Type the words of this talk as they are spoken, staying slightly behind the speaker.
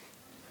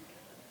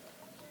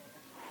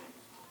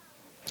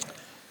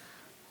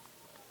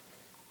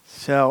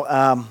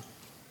Dr.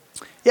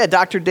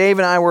 Dave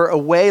and I were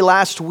away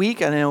last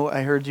week. I know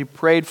I heard you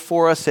prayed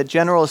for us at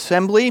General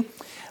Assembly.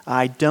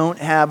 I don't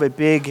have a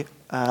big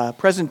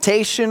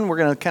presentation. We're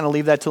going to kind of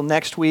leave that till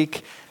next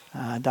week.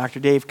 Dr.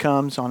 Dave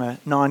comes on a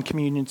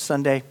non-communion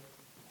Sunday.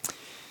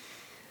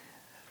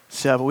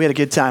 But we had a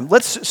good time.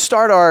 Let's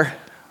start our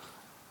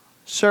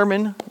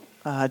sermon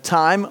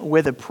time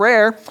with a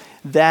prayer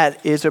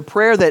that is a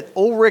prayer that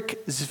Ulrich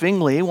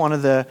Zwingli, one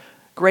of the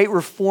great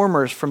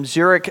reformers from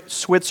Zurich,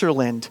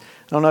 Switzerland.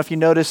 I don't know if you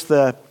noticed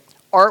the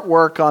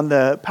artwork on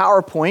the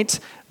PowerPoint,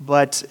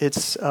 but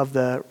it's of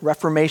the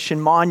Reformation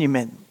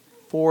Monument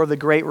for the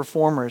great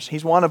reformers.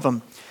 He's one of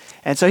them.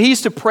 And so he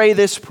used to pray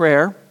this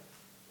prayer.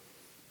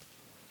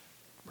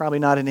 Probably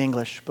not in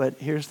English, but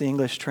here's the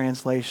English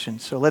translation.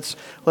 So let's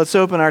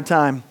open our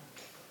time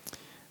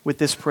with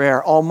this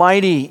prayer.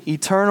 Almighty,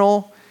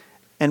 eternal,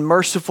 and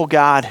merciful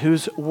God,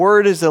 whose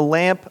word is a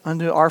lamp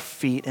unto our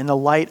feet and a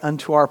light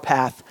unto our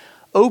path,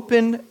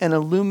 open and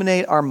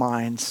illuminate our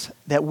minds,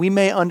 that we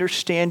may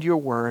understand your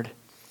word,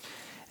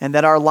 and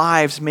that our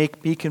lives may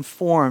be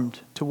conformed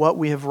to what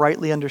we have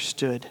rightly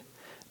understood,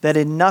 that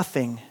in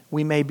nothing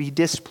we may be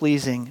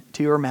displeasing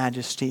to your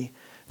majesty,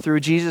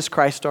 through Jesus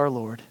Christ our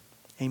Lord.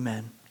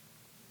 Amen.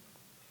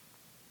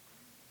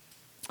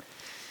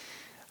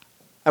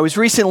 I was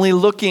recently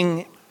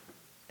looking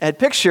at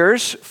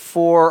pictures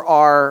for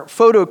our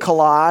photo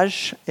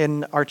collage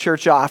in our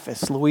church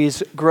office.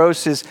 Louise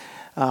Gross is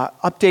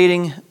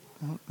updating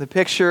the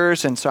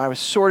pictures, and so I was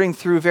sorting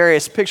through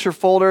various picture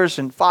folders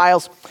and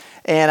files,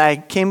 and I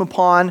came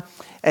upon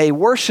a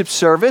worship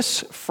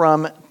service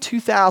from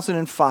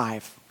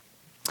 2005.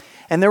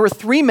 And there were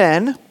three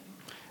men,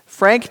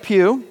 Frank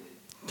Pugh,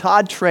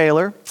 Todd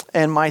Traylor,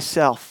 and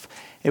myself.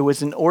 It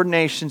was an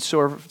ordination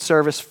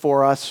service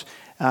for us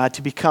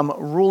to become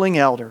ruling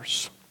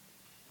elders.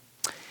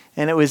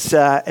 And it was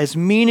as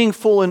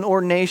meaningful an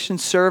ordination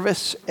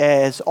service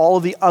as all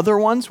of the other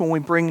ones when we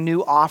bring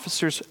new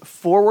officers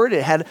forward.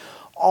 It had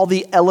all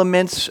the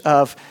elements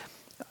of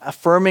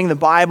affirming the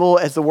Bible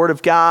as the Word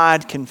of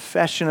God,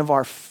 confession of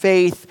our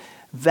faith,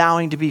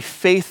 vowing to be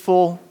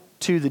faithful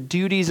to the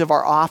duties of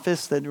our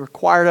office that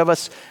required of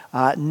us,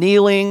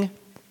 kneeling,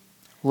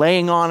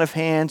 laying on of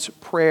hands,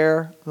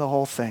 prayer, the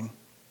whole thing.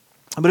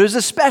 But it was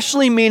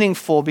especially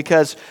meaningful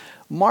because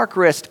Mark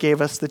Rist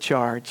gave us the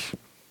charge.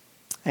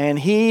 And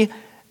he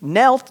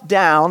knelt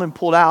down and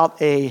pulled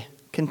out a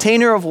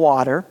container of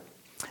water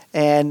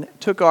and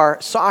took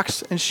our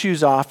socks and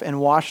shoes off and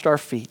washed our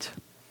feet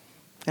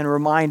and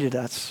reminded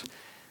us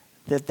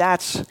that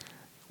that's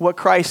what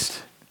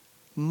Christ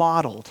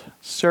modeled,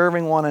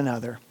 serving one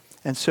another.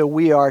 And so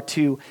we are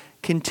to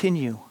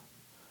continue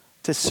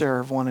to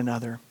serve one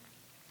another.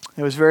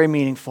 It was very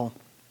meaningful.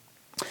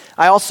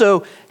 I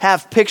also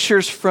have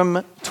pictures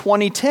from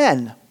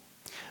 2010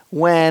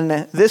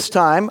 when this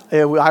time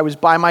I was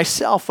by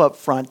myself up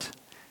front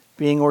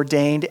being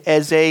ordained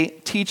as a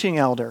teaching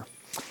elder.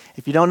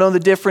 If you don't know the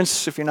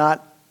difference, if you're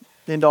not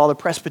into all the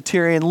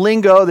Presbyterian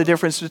lingo, the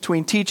difference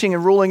between teaching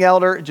and ruling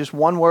elder, just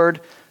one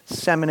word,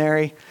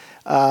 seminary.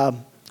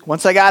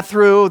 Once I got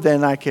through,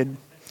 then I could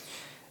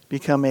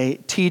become a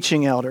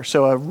teaching elder.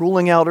 So a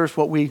ruling elder is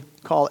what we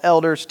call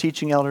elders,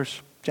 teaching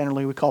elders,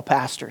 generally we call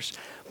pastors.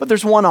 But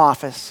there's one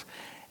office.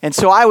 And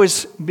so I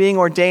was being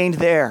ordained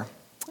there.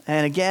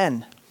 And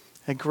again,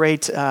 a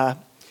great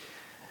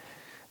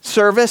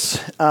service.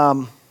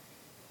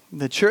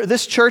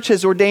 This church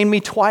has ordained me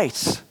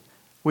twice,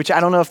 which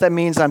I don't know if that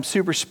means I'm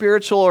super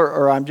spiritual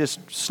or I'm just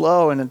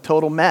slow and a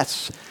total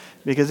mess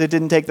because it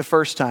didn't take the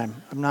first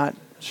time. I'm not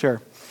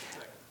sure.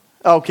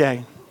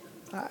 Okay.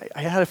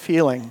 I had a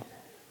feeling.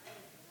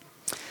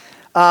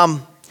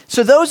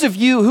 So those of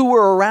you who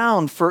were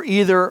around for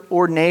either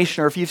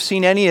ordination or if you've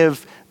seen any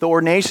of the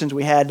ordinations,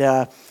 we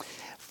had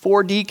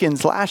 4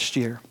 deacons last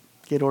year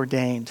get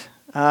ordained.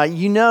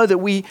 You know that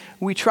we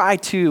try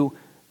to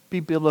be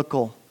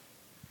biblical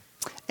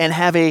and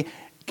have a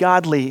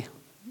godly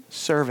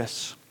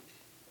service.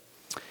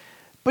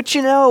 But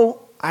you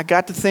know, I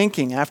got to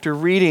thinking after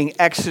reading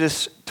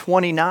Exodus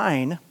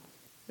 29,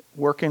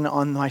 working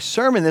on my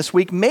sermon this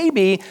week,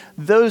 maybe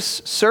those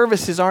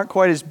services aren't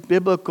quite as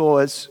biblical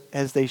as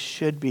they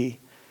should be.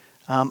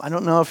 I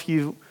don't know if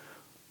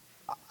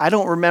I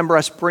don't remember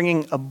us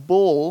bringing a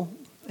bull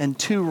and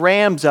 2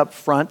 rams up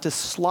front to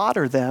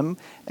slaughter them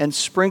and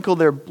sprinkle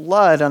their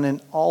blood on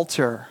an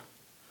altar.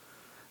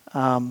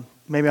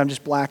 Maybe I'm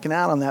just blacking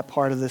out on that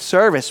part of the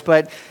service.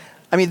 But,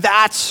 I mean,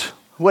 that's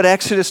what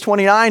Exodus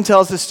 29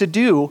 tells us to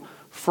do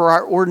for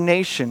our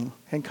ordination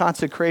and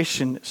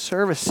consecration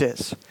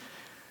services.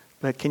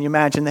 But can you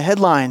imagine the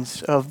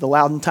headlines of the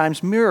Loudoun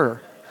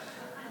Times-Mirror?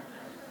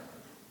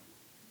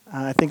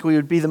 I think we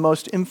would be the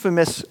most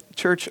infamous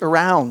church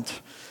around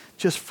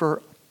just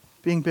for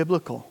being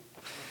biblical.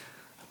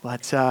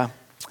 But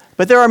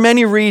there are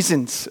many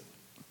reasons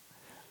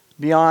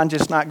beyond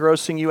just not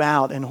grossing you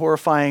out and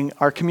horrifying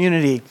our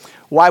community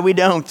why we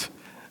don't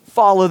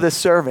follow this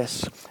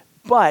service.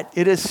 But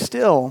it is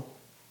still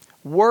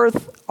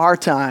worth our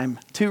time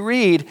to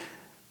read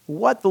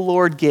what the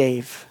Lord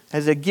gave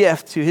as a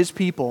gift to his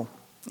people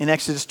in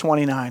Exodus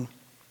 29.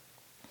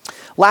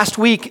 Last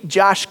week,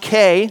 Josh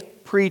Kay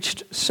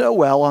preached so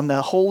well on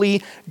the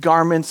holy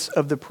garments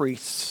of the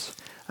priests.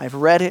 I've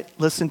read it,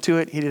 listened to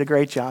it. He did a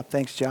great job.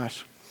 Thanks,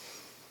 Josh.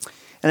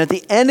 And at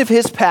the end of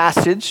his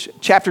passage,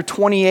 chapter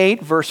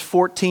 28, verse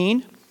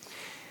 14,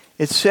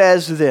 it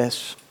says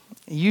this: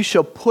 "You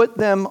shall put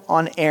them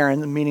on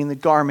Aaron," meaning the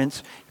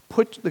garments,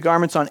 "put the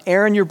garments on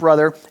Aaron your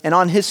brother and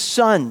on his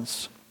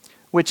sons,"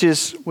 which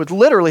was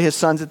literally his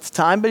sons at the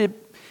time, but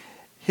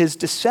his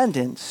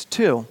descendants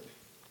too.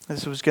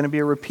 This was going to be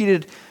a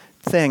repeated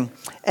thing.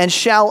 "And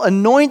shall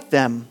anoint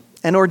them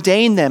and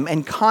ordain them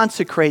and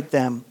consecrate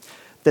them,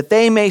 that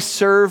they may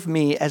serve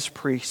me as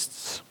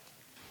priests."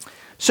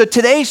 So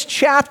today's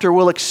chapter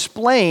will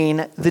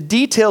explain the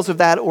details of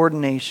that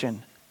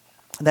ordination,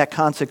 that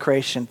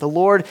consecration. The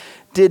Lord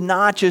did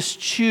not just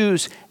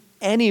choose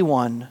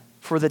anyone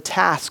for the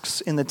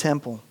tasks in the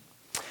temple.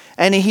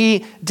 And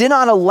he did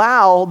not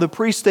allow the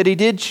priests that he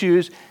did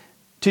choose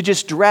to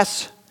just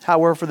dress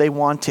however they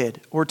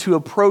wanted or to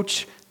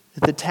approach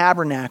the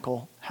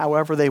tabernacle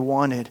however they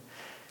wanted.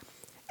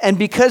 And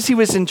because he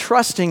was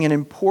entrusting an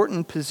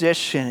important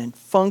position and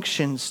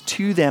functions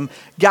to them,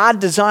 God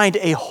designed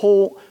a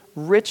whole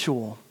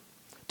ritual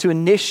to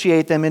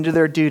initiate them into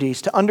their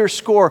duties, to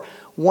underscore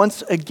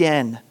once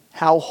again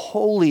how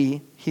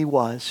holy he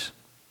was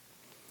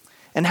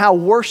and how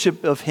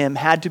worship of him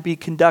had to be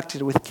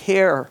conducted with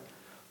care,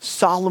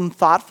 solemn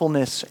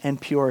thoughtfulness, and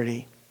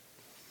purity.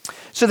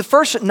 So the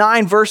first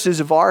 9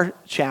 verses of our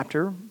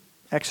chapter,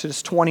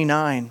 Exodus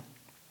 29,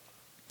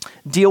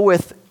 deal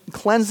with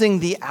cleansing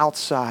the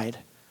outside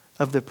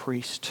of the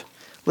priest.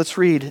 Let's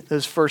read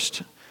those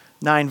first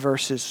 9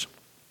 verses.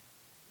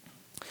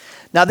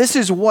 "Now this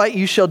is what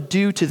you shall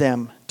do to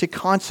them to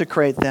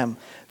consecrate them,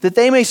 that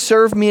they may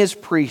serve me as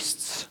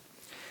priests.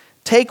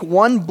 Take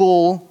 1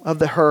 bull of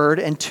the herd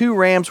and 2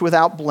 rams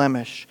without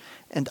blemish,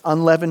 and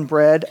unleavened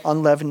bread,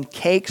 unleavened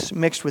cakes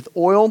mixed with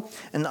oil,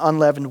 and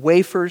unleavened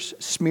wafers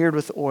smeared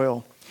with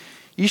oil.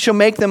 You shall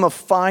make them of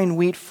fine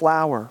wheat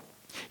flour.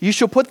 You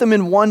shall put them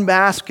in 1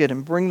 basket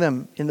and bring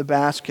them in the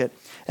basket,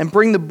 and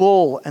bring the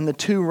bull and the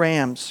 2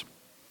 rams.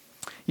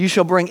 You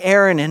shall bring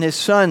Aaron and his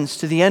sons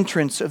to the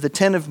entrance of the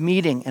tent of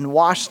meeting and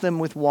wash them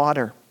with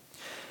water.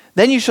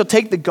 Then you shall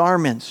take the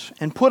garments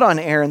and put on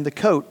Aaron the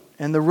coat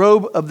and the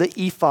robe of the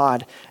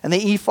ephod and the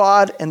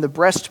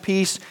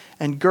breastpiece,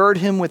 and gird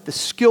him with the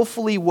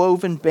skillfully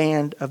woven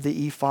band of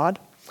the ephod.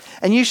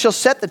 And you shall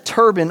set the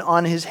turban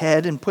on his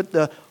head and put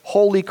the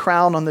holy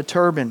crown on the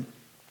turban.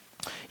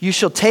 You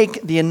shall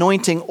take the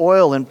anointing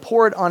oil and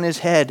pour it on his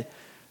head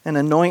and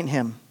anoint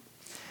him.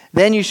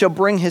 Then you shall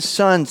bring his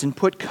sons and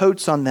put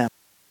coats on them.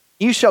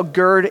 You shall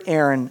gird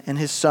Aaron and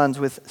his sons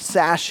with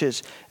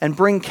sashes and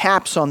bring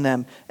caps on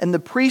them, and the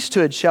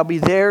priesthood shall be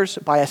theirs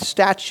by a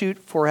statute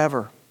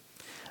forever.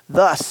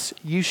 Thus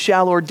you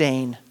shall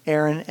ordain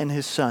Aaron and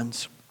his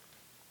sons."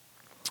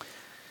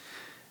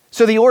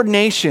 So the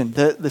ordination,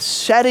 the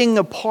setting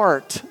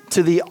apart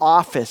to the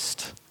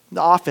office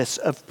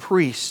of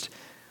priest,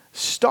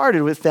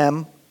 started with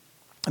them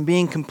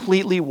being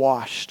completely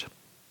washed.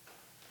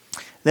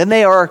 Then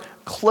they are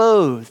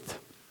clothed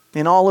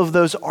in all of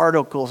those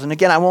articles. And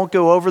again, I won't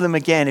go over them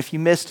again. If you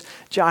missed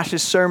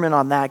Josh's sermon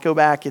on that, go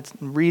back and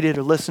read it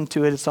or listen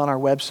to it. It's on our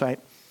website.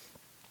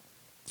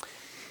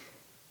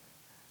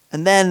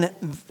 And then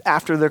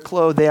after they're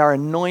clothed, they are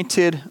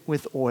anointed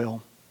with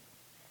oil.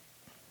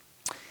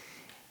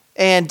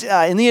 And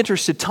in the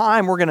interest of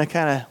time, we're going to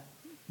kind of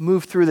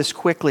move through this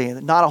quickly.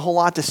 Not a whole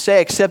lot to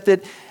say, except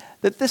that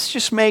this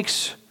just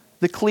makes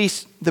the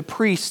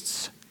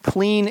priests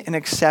clean and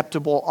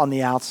acceptable on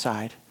the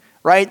outside.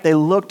 Right? They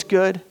looked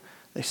good.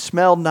 They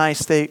smelled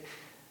nice.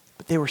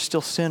 But they were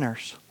still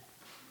sinners.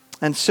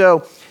 And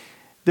so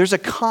there's a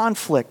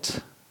conflict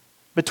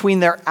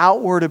between their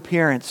outward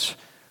appearance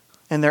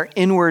and their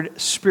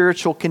inward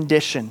spiritual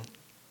condition.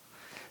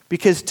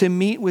 Because to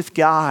meet with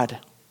God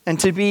and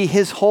to be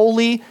his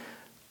holy,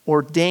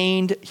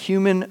 ordained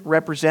human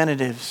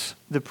representatives,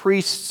 the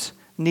priests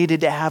needed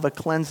to have a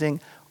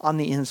cleansing on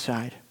the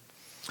inside.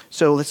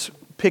 So let's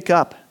pick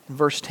up in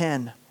verse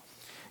 10.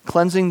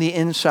 Cleansing the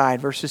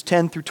inside, verses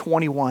 10 through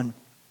 21.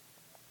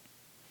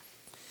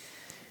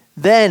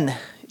 "Then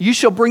you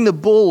shall bring the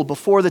bull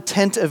before the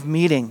tent of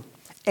meeting.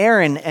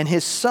 Aaron and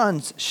his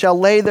sons shall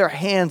lay their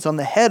hands on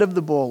the head of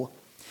the bull.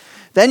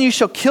 Then you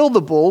shall kill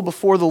the bull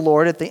before the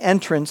Lord at the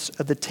entrance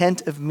of the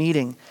tent of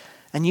meeting.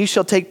 And you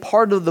shall take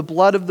part of the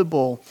blood of the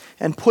bull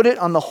and put it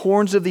on the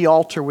horns of the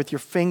altar with your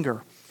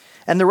finger.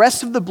 And the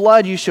rest of the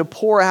blood you shall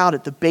pour out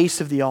at the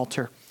base of the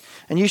altar.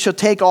 And you shall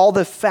take all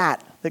the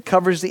fat that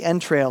covers the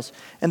entrails,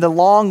 and the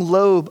long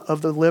lobe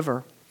of the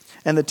liver,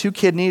 and the 2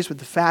 kidneys with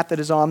the fat that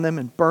is on them,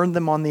 and burn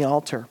them on the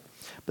altar.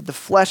 But the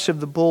flesh of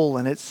the bull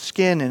and its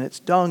skin and its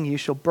dung you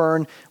shall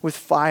burn with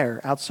fire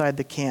outside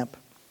the camp.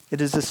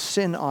 It is a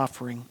sin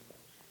offering.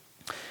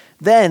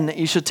 Then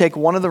you shall take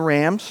 1 of the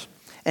rams,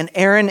 and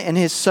Aaron and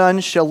his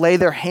sons shall lay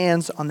their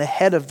hands on the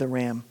head of the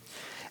ram.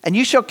 And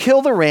you shall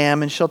kill the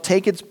ram, and shall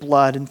take its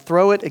blood, and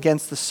throw it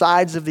against the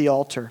sides of the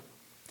altar.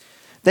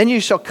 Then you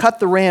shall cut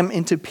the ram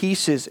into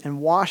pieces,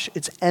 and wash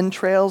its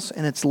entrails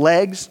and its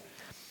legs,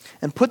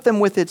 and put them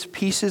with its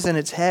pieces and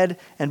its head,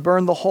 and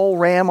burn the whole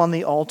ram on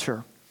the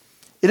altar.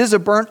 It is a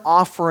burnt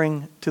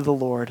offering to the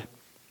Lord.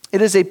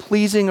 It is a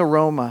pleasing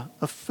aroma,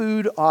 a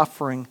food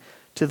offering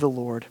to the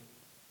Lord.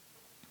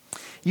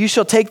 You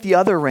shall take the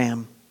other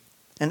ram,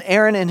 and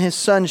Aaron and his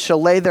sons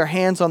shall lay their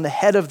hands on the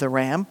head of the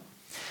ram,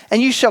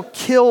 and you shall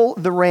kill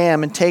the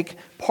ram and take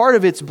part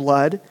of its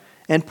blood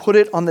and put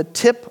it on the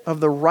tip of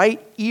the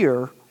right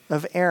ear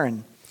of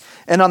Aaron,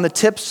 and on the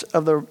tips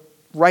of the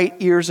right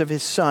ears of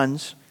his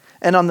sons,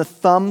 and on the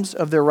thumbs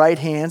of their right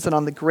hands, and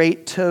on the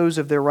great toes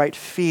of their right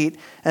feet,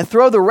 and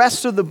throw the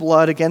rest of the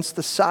blood against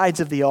the sides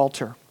of the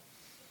altar.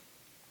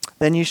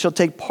 Then you shall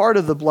take part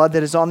of the blood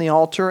that is on the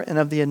altar and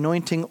of the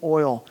anointing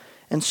oil,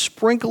 and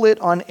sprinkle it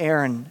on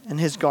Aaron and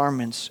his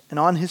garments, and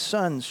on his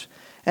sons,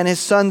 and his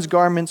sons'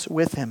 garments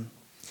with him.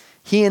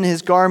 He and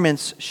his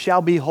garments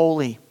shall be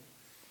holy,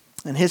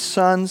 and his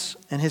sons'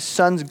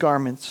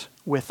 garments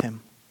with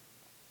him.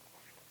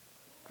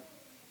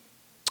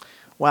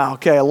 Wow,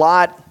 okay, a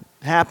lot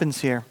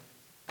happens here.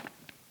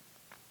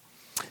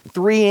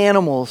 3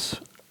 animals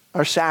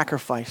are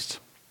sacrificed,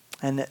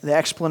 and the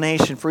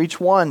explanation for each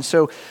one.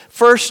 So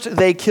first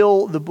they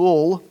kill the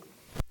bull,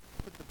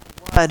 put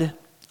the blood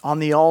on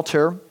the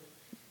altar,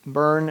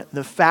 burn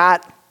the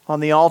fat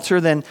on the altar,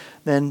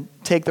 then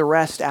take the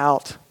rest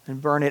out and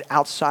burn it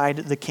outside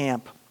the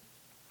camp.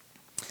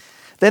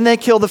 Then they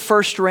kill the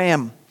first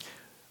ram,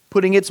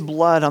 putting its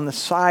blood on the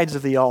sides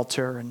of the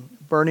altar and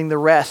burning the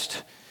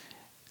rest.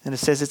 And it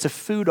says it's a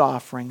food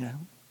offering, a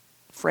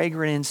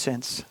fragrant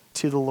incense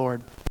to the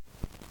Lord.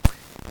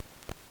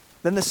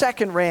 Then the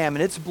second ram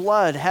and its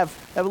blood have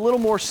a little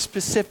more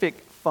specific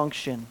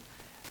function.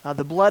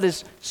 The blood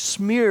is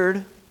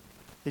smeared,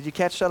 did you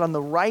catch that, on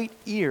the right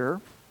ear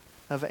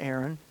of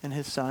Aaron and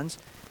his sons,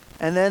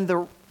 and then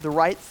the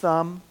right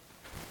thumb,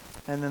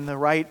 and then the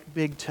right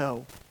big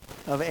toe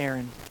of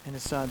Aaron and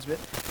his sons.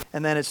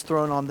 And then it's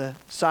thrown on the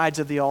sides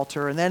of the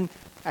altar, and then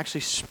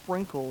actually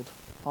sprinkled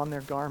on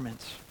their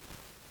garments.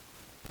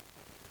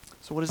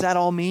 So what does that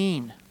all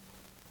mean?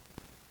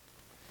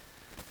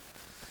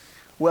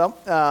 Well,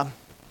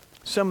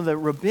 some of the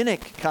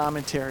rabbinic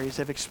commentaries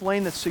have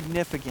explained the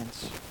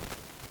significance.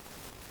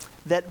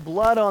 That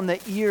blood on the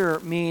ear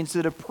means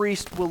that a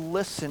priest will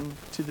listen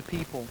to the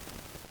people.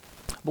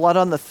 Blood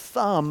on the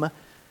thumb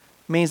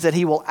means that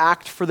he will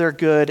act for their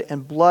good,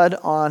 and blood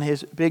on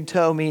his big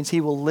toe means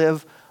he will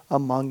live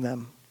among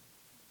them.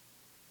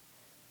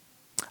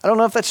 I don't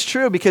know if that's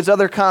true, because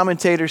other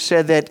commentators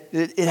said that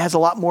it has a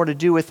lot more to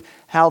do with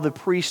how the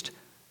priest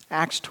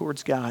acts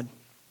towards God,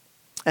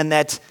 and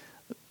that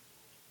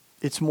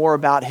it's more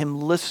about him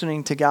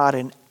listening to God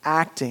and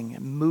acting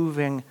and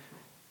moving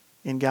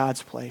in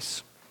God's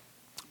place.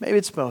 Maybe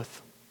it's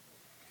both.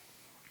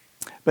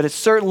 But it's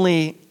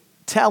certainly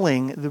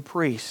telling the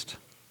priest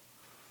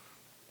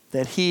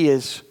that he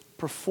is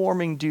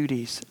performing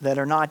duties that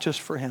are not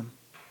just for him,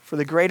 for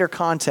the greater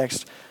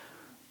context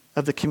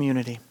of the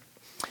community.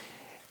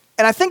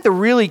 And I think the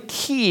really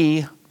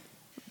key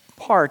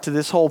part to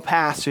this whole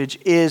passage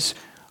is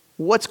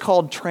what's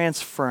called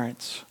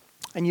transference.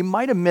 And you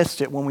might have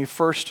missed it when we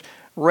first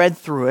read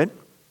through it.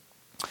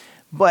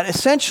 But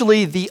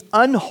essentially, the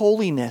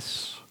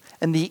unholiness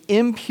and the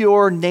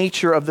impure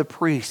nature of the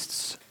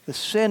priests, the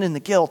sin and the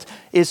guilt,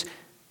 is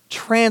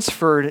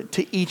transferred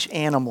to each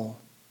animal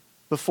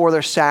before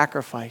their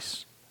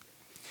sacrifice.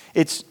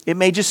 It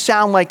may just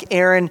sound like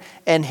Aaron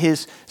and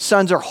his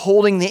sons are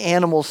holding the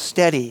animal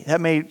steady.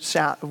 That may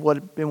sound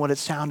what it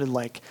sounded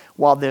like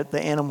while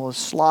the animal is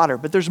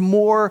slaughtered. But there's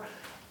more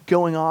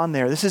going on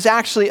there. This is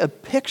actually a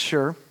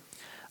picture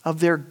of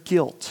their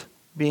guilt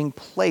being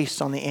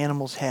placed on the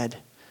animal's head.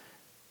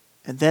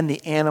 And then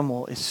the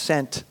animal is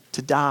sent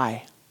to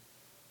die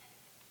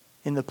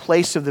in the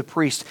place of the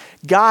priest.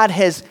 God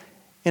has,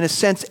 in a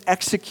sense,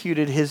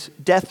 executed his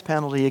death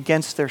penalty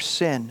against their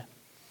sin.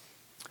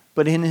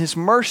 But in his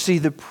mercy,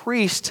 the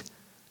priest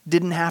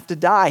didn't have to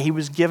die. He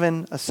was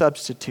given a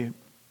substitute.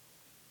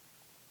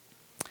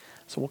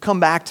 So we'll come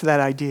back to that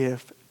idea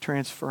of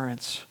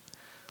transference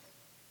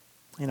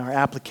in our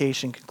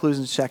application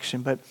conclusion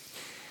section. But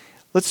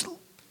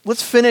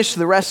let's finish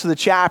the rest of the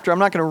chapter. I'm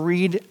not going to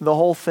read the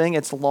whole thing.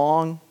 It's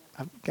long.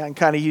 I've gotten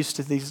kind of used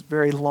to these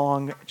very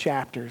long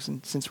chapters,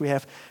 and since we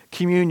have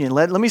communion.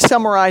 Let me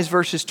summarize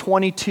verses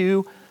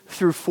 22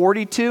 through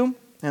 42, and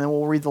then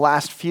we'll read the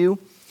last few.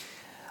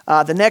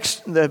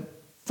 The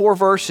 4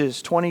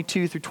 verses,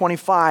 22 through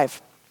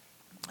 25,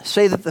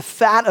 say that the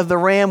fat of the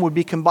ram would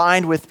be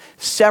combined with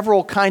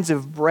several kinds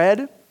of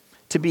bread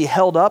to be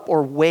held up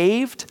or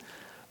waved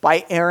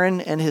by Aaron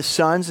and his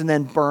sons and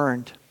then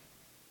burned.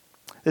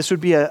 This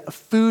would be a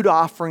food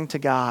offering to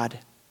God.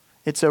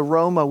 Its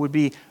aroma would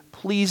be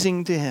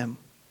pleasing to him.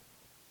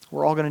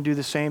 We're all going to do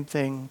the same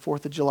thing,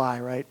 4th of July,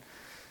 right?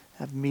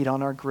 Have meat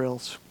on our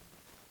grills.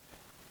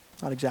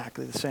 Not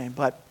exactly the same,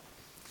 but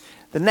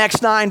the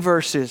next 9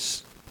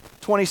 verses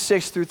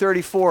 26 through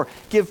 34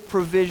 give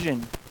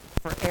provision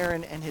for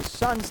Aaron and his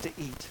sons to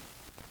eat.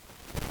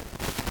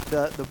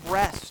 The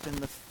breast and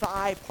the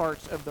thigh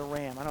parts of the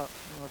ram. I don't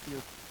know if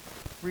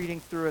you're reading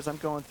through as I'm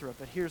going through it,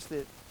 but here's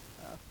the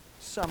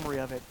summary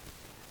of it.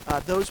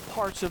 Those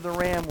parts of the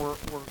ram were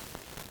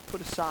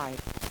put aside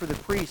for the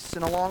priests,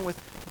 and along with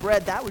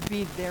bread, that would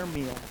be their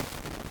meal.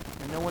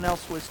 And no one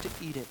else was to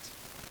eat it.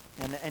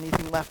 And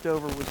anything left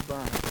over was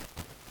burned.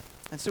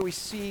 And so we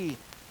see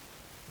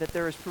that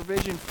there is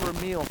provision for a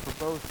meal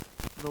for both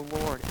the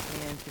Lord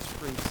and his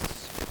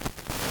priests.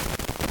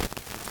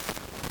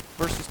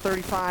 Verses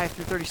 35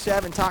 through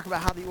 37 talk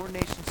about how the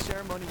ordination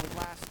ceremony would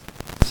last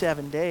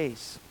 7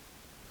 days.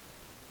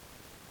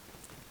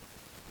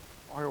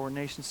 Our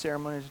ordination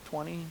ceremony is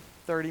 20,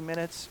 30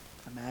 minutes.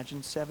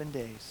 Imagine 7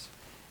 days.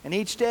 And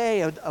each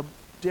day a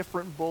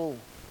different bull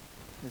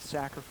is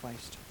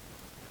sacrificed.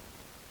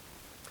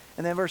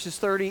 And then verses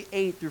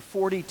 38 through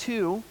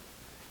 42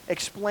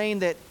 explain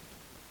that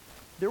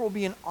there will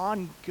be an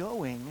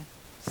ongoing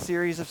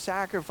series of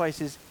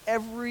sacrifices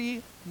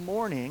every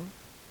morning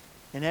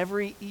and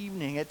every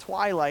evening at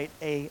twilight.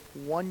 A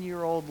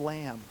 1-year-old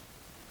lamb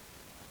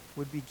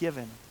would be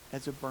given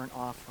as a burnt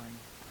offering.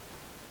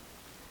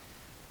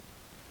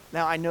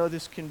 Now, I know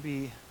this can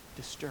be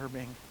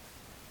disturbing.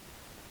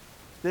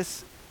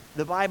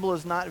 The Bible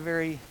is not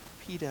very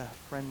PETA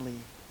friendly.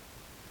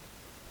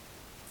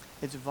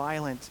 It's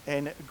violent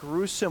and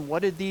gruesome.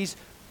 What did these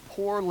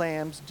poor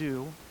lambs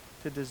do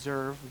to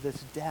deserve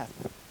this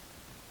death?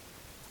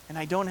 And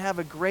I don't have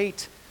a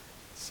great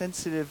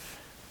sensitive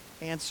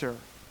answer.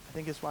 I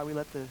think it's why we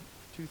let the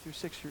 2 through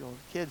 6-year-old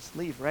kids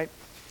leave, right?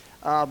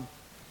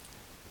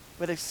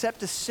 But except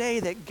to say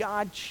that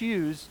God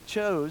chose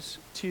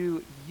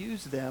to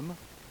use them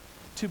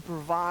to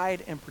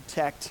provide and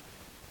protect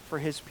for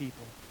his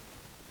people.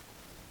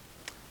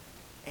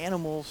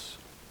 Animals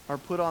are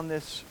put on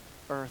this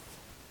earth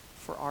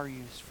for our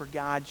use, for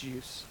God's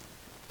use.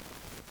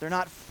 They're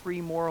not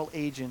free moral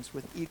agents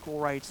with equal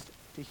rights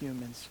to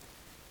humans.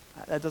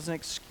 That doesn't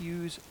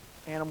excuse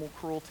animal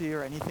cruelty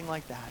or anything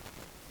like that.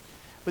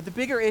 But the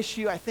bigger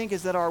issue, I think,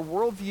 is that our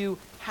worldview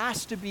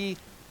has to be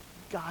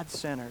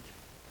God-centered.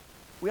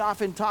 We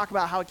often talk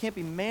about how it can't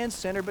be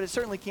man-centered, but it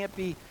certainly can't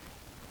be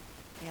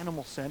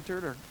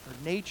animal-centered or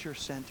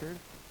nature-centered.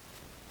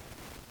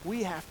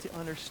 We have to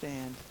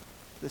understand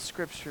the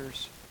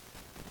scriptures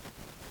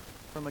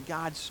from a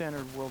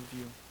God-centered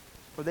worldview,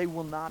 or they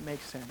will not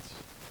make sense.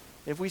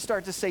 If we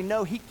start to say,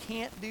 no, he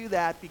can't do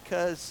that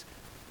because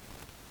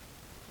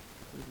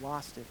we've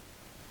lost it.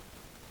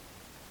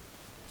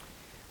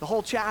 The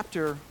whole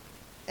chapter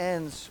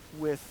ends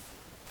with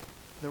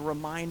the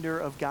reminder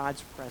of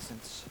God's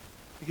presence,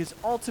 because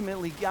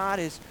ultimately God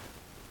is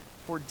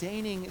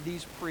ordaining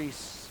these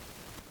priests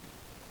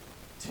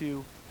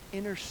to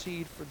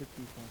intercede for the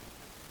people.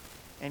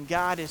 And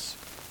God is,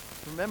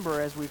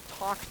 remember, as we've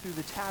talked through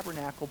the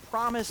tabernacle,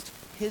 promised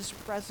his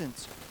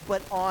presence,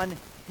 but on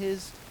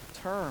his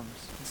terms.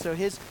 And so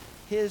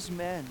his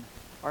men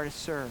are to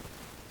serve.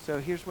 So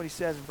here's what he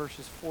says in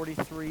verses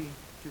 43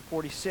 through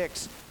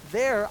 46.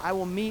 There I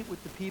will meet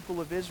with the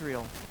people of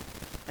Israel,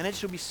 and it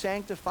shall be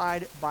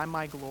sanctified by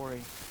my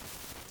glory.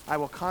 I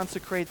will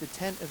consecrate the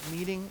tent of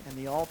meeting and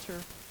the altar.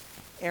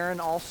 Aaron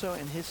also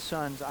and his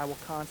sons I will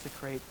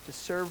consecrate to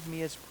serve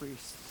me as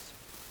priests.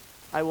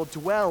 I will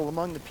dwell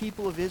among the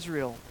people of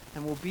Israel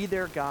and will be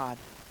their God.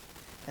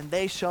 And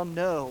they shall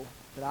know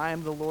that I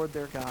am the Lord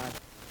their God,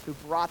 who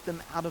brought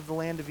them out of the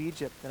land of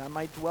Egypt, that I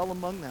might dwell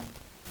among them.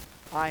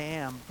 I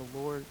am the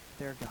Lord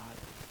their God.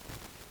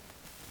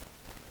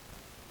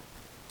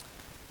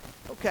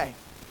 Okay,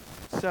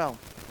 so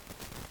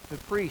the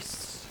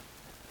priests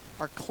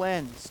are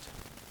cleansed,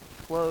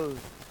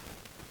 clothed,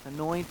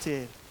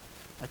 anointed,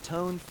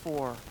 atoned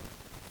for,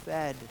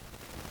 fed.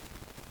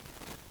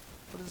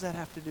 What does that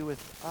have to do with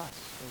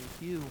us or with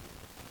you?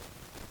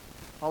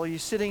 All of you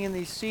sitting in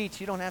these seats,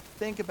 you don't have to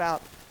think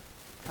about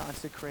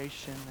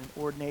consecration and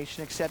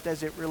ordination except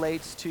as it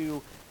relates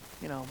to,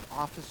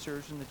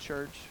 officers in the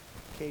church,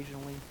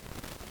 occasionally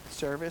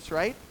service,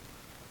 right?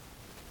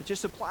 It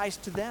just applies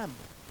to them.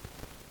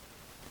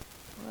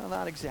 Well,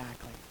 not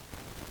exactly.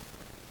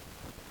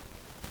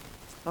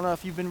 I don't know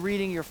if you've been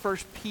reading your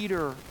First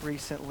Peter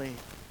recently.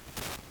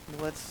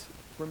 Let's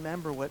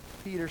remember what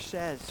Peter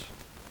says.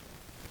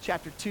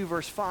 Chapter 2,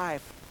 verse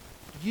 5.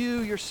 You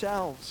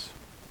yourselves,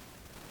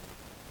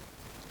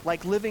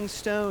 like living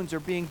stones, are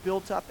being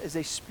built up as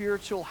a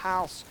spiritual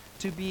house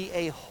to be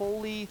a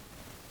holy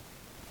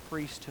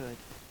priesthood.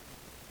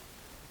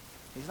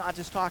 He's not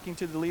just talking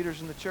to the leaders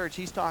in the church.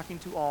 He's talking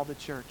to all the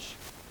church,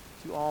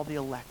 to all the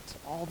elect,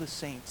 all the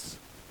saints.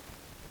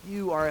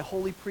 You are a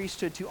holy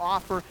priesthood to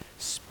offer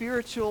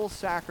spiritual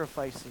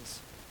sacrifices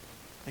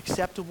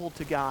acceptable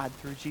to God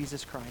through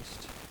Jesus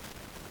Christ.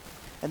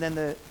 And then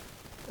a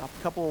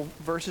couple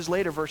verses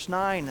later, verse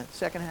 9,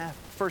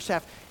 first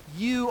half,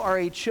 you are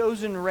a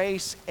chosen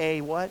race,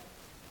 a what?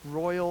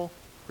 Royal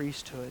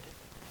priesthood,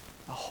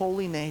 a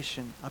holy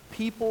nation, a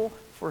people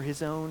for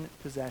his own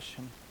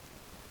possession.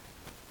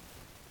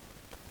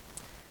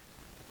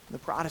 The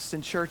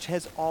Protestant church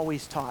has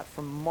always taught,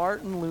 from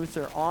Martin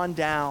Luther on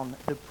down,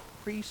 the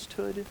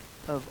priesthood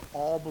of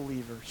all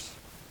believers.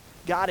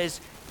 God is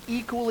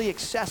equally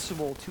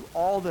accessible to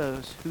all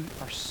those who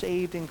are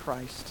saved in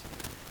Christ,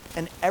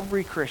 and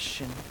every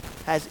Christian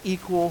has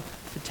equal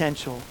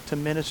potential to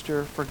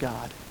minister for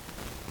God.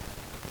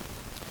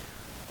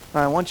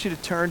 I want you to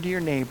turn to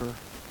your neighbor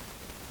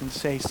and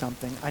say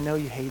something. I know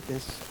you hate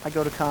this. I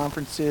go to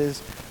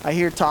conferences. I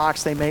hear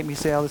talks. They make me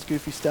say all this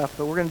goofy stuff,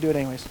 but we're going to do it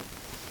anyways.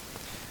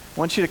 I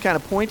want you to kind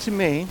of point to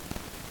me,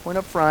 point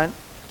up front,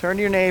 turn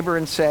to your neighbor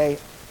and say,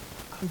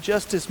 I'm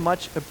just as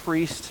much a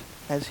priest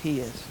as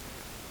he is.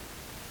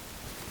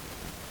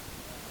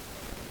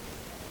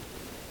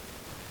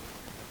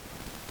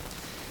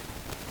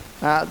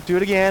 Do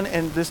it again,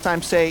 and this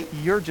time say,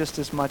 you're just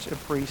as much a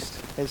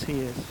priest as he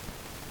is.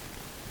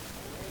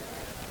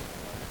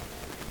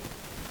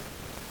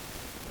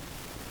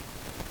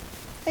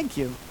 Thank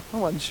you. I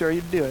wasn't sure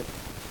you'd do it.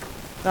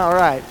 All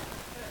right.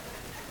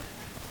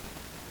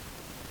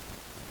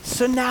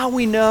 So now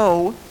we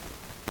know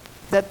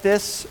that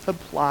this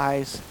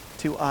applies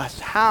to us.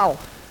 How?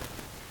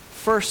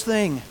 First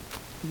thing,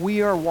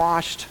 we are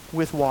washed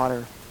with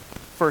water.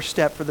 First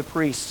step for the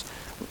priests.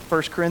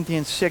 1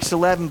 Corinthians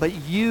 6:11, but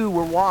you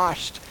were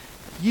washed,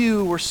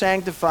 you were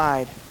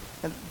sanctified.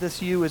 And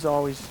this you is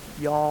always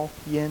y'all,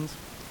 yins,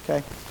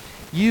 okay?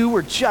 You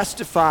were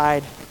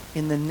justified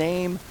in the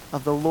name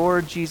of the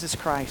Lord Jesus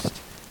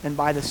Christ and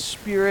by the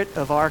Spirit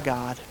of our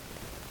God.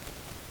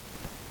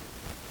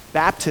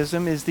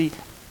 Baptism is the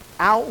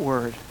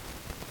outward,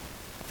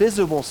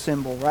 visible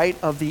symbol, right,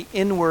 of the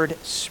inward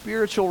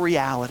spiritual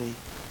reality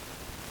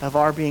of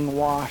our being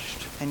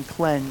washed and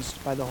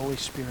cleansed by the Holy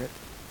Spirit.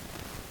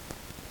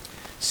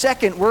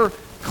 Second, we're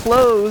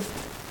clothed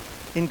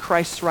in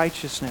Christ's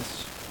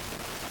righteousness.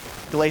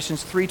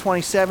 Galatians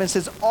 3:27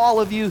 says, all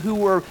of you who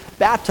were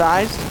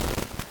baptized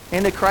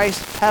into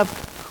Christ have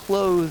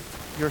clothed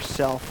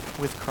yourself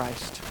with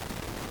Christ.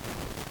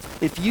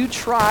 If you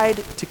tried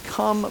to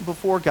come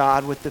before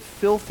God with the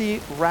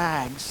filthy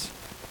rags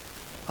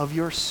of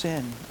your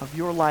sin, of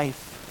your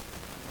life,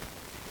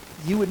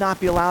 you would not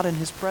be allowed in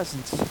his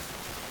presence.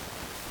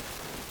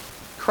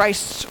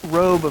 Christ's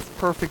robe of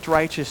perfect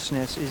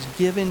righteousness is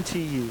given to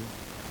you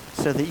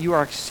so that you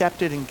are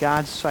accepted in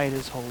God's sight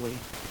as holy.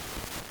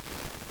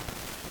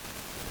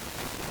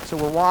 So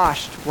we're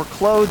washed, we're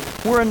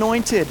clothed, we're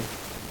anointed.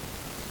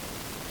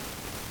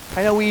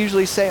 I know we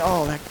usually say,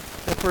 oh, that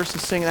person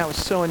singing, that was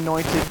so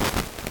anointed.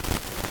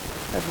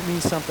 That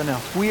means something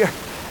else.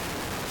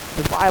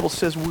 The Bible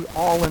says we're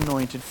all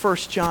anointed. 1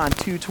 John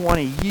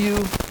 2:20, you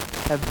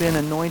have been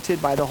anointed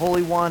by the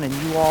Holy One and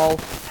you all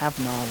have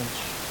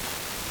knowledge.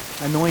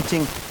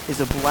 Anointing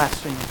is a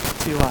blessing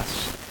to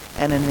us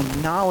and an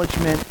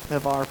acknowledgement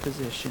of our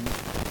position.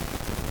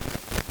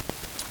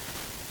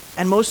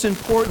 And most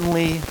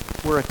importantly,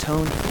 we're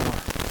atoned for.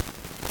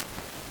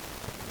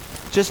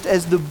 Just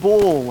as the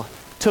bull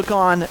took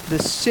on the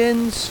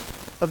sins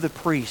of the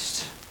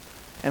priest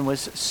and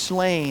was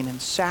slain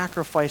and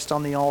sacrificed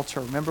on the altar.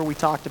 Remember we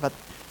talked about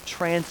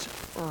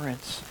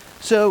transference.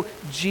 So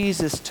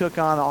Jesus took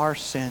on our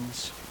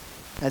sins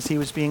as he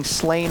was being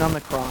slain on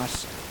the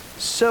cross.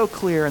 So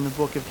clear in the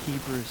book of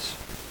Hebrews.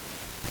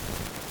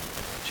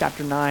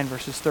 Chapter 9,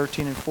 verses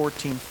 13 and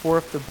 14. For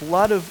if the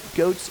blood of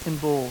goats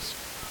and bulls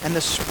and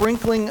the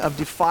sprinkling of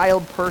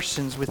defiled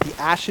persons with the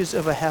ashes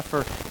of a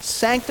heifer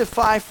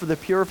sanctify for the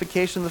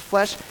purification of the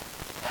flesh,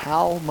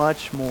 how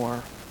much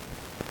more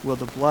will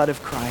the blood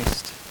of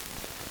Christ,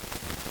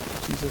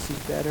 Jesus is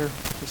better,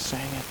 just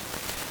sang it,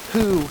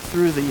 who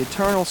through the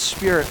eternal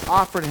Spirit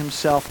offered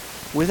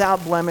himself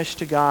without blemish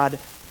to God,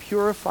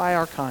 purify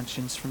our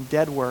conscience from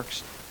dead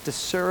works to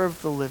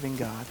serve the living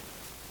God.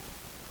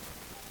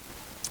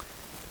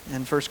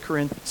 And 2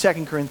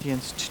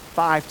 Corinthians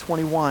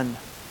 5:21,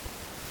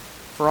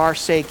 for our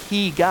sake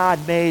he,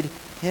 God, made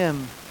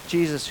him,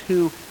 Jesus,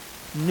 who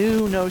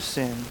knew no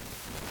sin,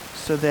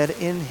 so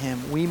that in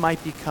him we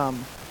might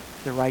become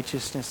the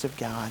righteousness of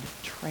God.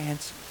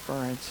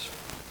 Transference.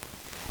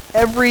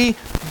 Every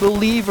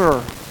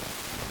believer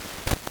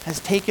has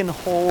taken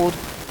hold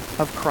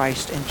of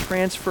Christ and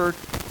transferred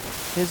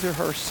his or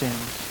her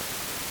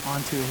sins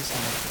onto his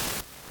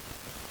head.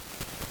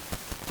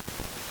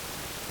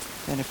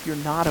 And if you're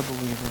not a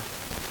believer,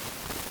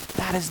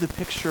 that is the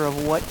picture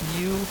of what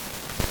you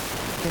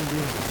can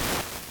do.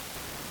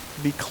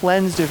 To be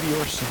cleansed of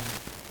your sin.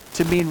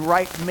 To be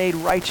made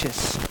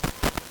righteous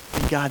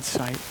in God's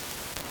sight.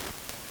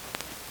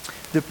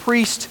 The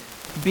priest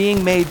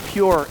being made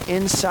pure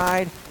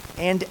inside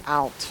and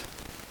out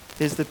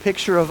is the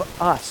picture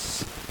of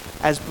us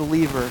as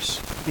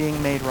believers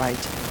being made right,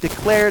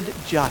 declared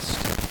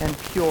just and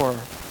pure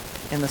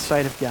in the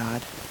sight of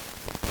God.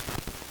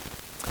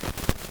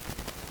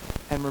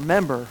 And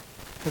remember,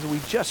 because we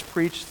just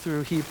preached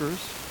through Hebrews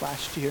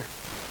last year,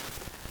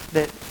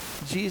 that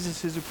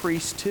Jesus is a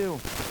priest too,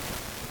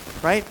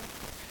 right?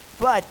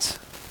 But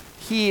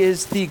he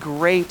is the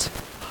great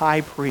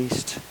high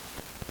priest.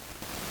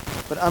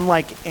 But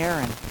unlike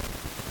Aaron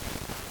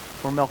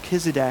or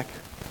Melchizedek,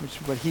 which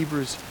is what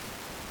Hebrews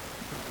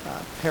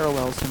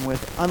parallels him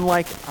with.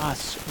 Unlike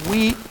us,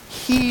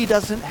 he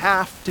doesn't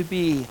have to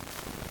be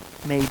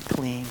made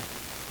clean.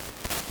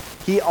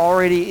 He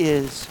already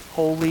is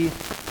holy,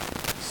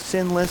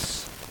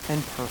 sinless,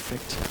 and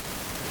perfect.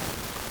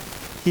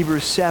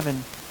 Hebrews 7.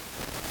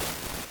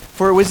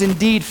 For it was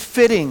indeed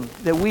fitting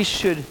that we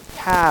should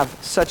have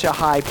such a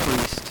high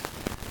priest,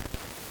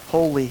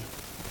 holy,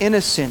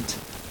 innocent,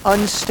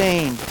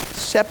 unstained,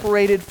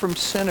 separated from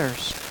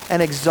sinners,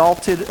 and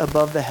exalted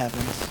above the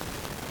heavens.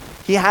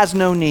 He has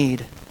no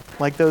need,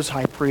 like those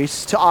high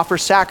priests, to offer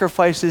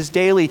sacrifices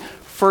daily,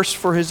 first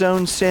for his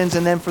own sins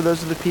and then for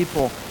those of the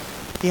people.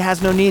 He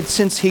has no need,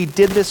 since he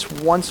did this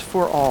once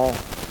for all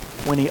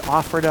when he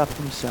offered up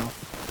himself.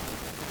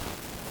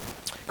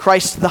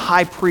 Christ the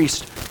high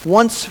priest,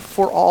 once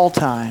for all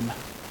time,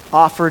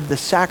 offered the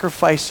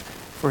sacrifice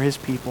for his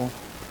people.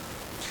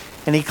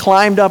 And he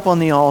climbed up on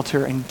the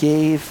altar and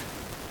gave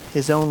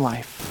his own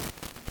life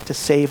to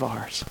save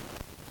ours.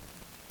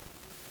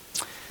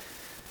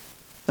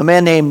 A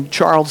man named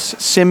Charles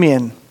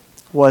Simeon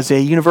was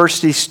a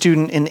university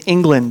student in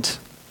England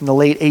in the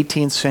late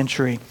 18th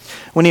century.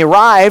 When he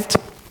arrived,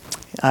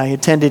 he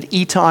attended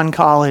Eton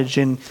College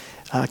in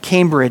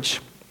Cambridge.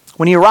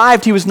 When he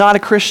arrived, he was not a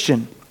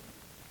Christian.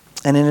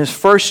 And in his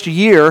first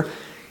year,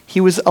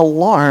 he was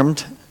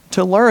alarmed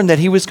to learn that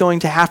he was going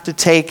to have to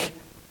take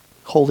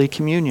Holy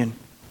Communion.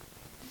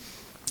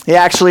 He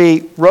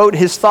actually wrote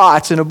his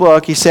thoughts in a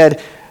book. He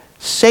said,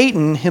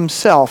 Satan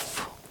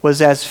himself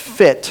was as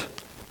fit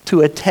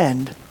to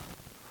attend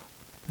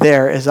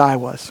there as I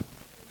was.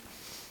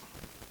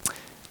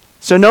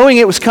 So knowing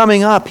it was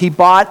coming up, he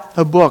bought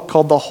a book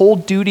called The Whole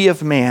Duty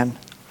of Man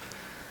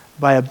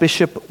by a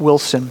Bishop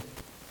Wilson.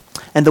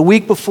 And the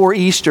week before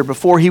Easter,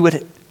 before he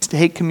would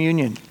take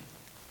communion,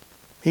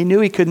 he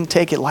knew he couldn't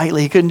take it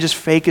lightly. He couldn't just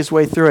fake his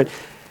way through it.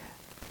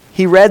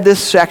 He read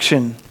this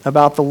section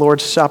about the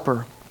Lord's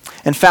Supper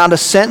and found a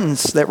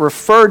sentence that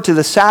referred to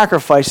the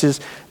sacrifices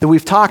that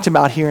we've talked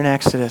about here in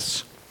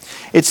Exodus.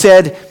 It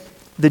said,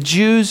 the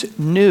Jews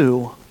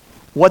knew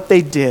what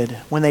they did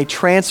when they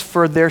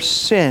transferred their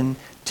sin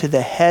to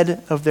the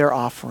head of their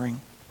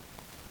offering.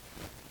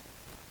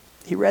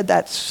 He read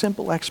that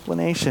simple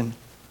explanation.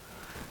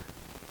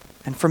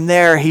 And from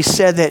there, he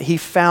said that he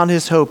found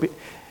his hope.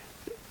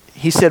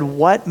 He said,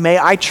 what? May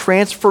I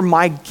transfer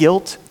my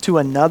guilt to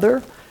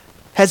another?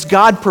 Has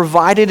God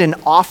provided an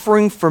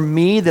offering for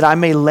me that I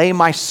may lay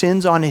my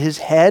sins on his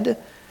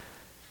head?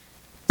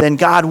 Then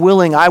God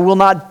willing, I will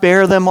not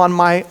bear them on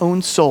my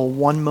own soul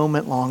one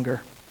moment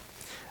longer.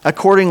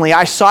 Accordingly,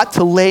 I sought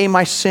to lay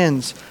my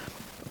sins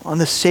on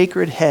the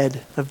sacred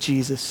head of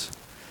Jesus.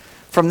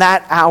 From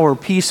that hour,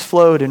 peace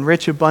flowed in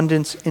rich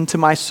abundance into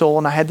my soul,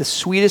 and I had the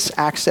sweetest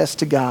access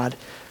to God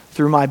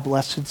through my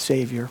blessed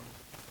Savior.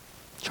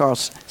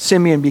 Charles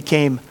Simeon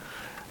became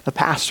a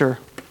pastor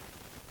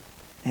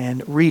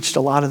and reached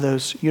a lot of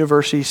those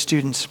university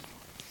students.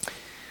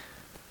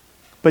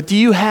 But do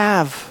you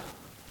have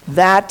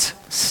that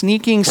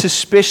sneaking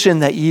suspicion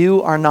that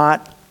you are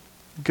not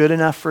good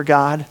enough for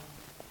God?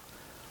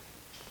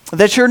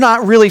 That you're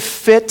not really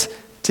fit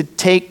to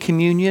take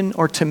communion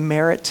or to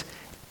merit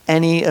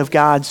any of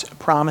God's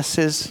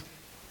promises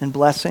and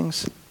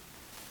blessings?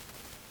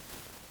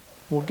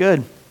 Well,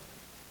 good.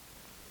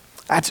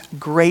 That's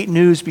great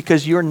news,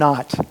 because you're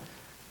not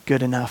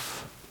good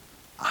enough.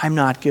 I'm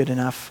not good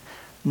enough.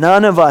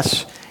 None of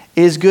us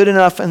is good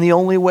enough, and the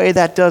only way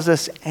that does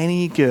us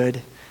any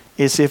good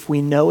is if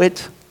we know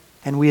it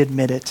and we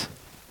admit it.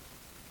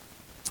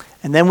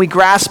 And then we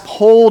grasp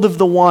hold of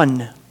the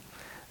one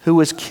who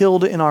was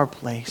killed in our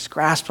place,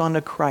 grasp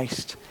onto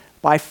Christ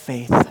by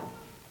faith,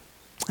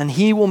 and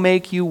he will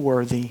make you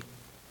worthy.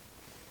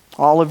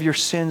 All of your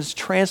sins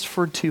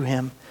transferred to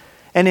him,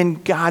 and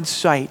in God's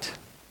sight,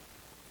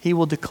 he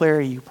will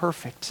declare you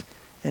perfect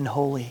and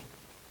holy.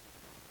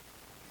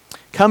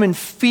 Come and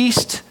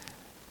feast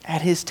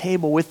at his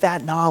table with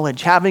that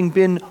knowledge, having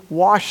been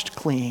washed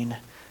clean,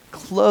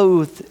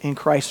 clothed in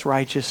Christ's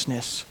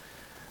righteousness,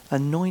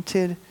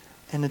 anointed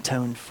and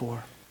atoned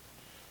for.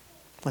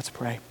 Let's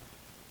pray.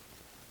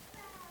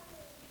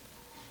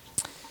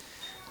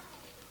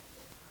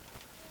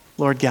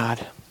 Lord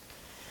God,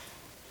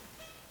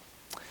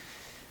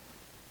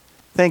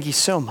 thank you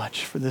so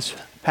much for this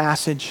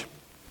passage.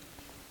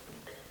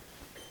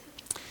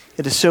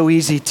 It is so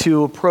easy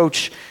to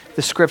approach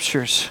the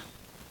scriptures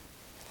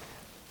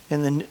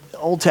in the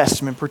Old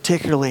Testament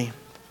particularly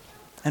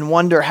and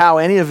wonder how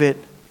any of it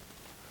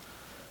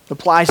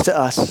applies to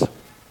us.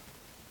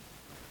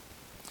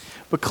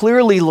 But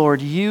clearly,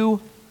 Lord,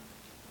 you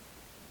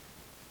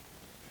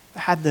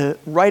had the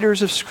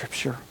writers of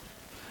Scripture,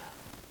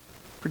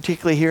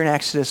 particularly here in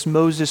Exodus,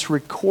 Moses,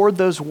 record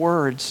those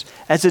words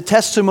as a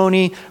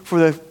testimony for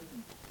the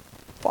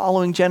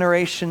following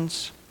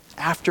generations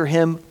after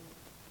him,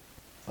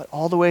 but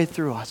all the way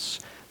through us.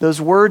 Those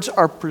words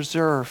are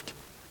preserved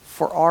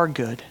for our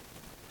good,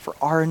 for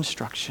our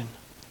instruction.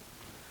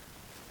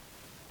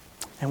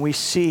 And we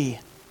see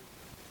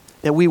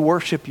that we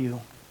worship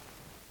you,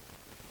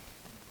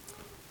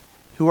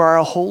 who are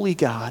a holy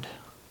God,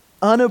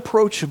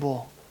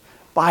 unapproachable,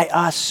 by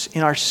us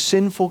in our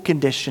sinful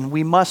condition.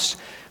 We must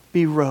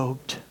be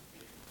robed.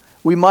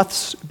 We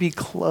must be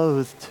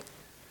clothed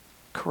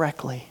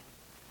correctly.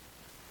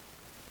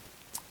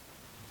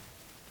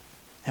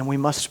 And we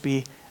must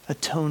be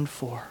atoned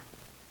for.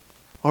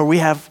 Or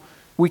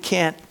we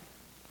can't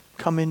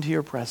come into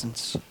your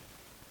presence,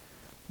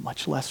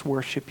 much less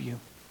worship you.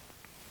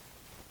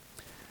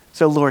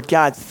 So Lord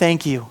God,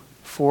 thank you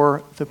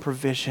for the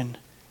provision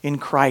in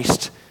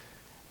Christ,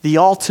 the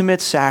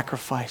ultimate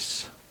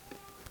sacrifice,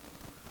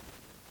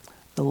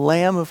 the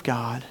Lamb of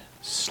God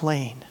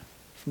slain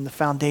from the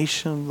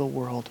foundation of the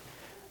world.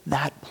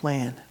 That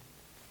plan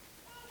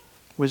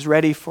was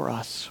ready for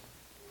us.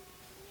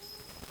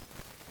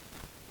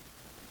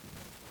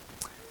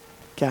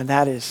 God,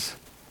 that is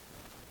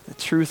the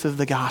truth of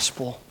the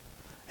gospel.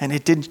 And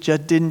it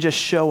didn't just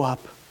show up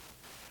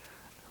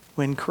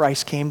when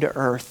Christ came to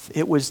earth.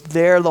 It was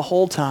there the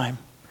whole time.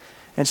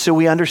 And so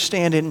we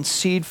understand it in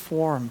seed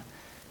form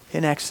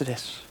in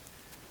Exodus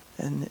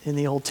and in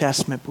the Old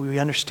Testament, but we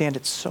understand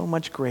it so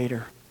much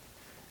greater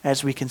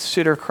as we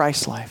consider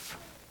Christ's life,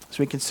 as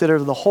we consider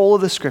the whole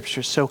of the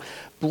Scriptures. So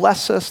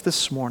bless us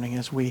this morning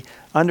as we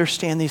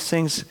understand these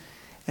things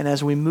and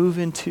as we move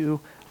into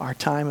our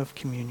time of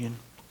communion,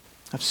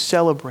 of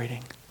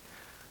celebrating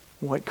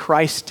what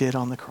Christ did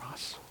on the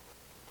cross.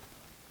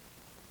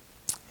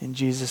 In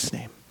Jesus'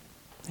 name,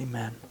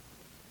 amen.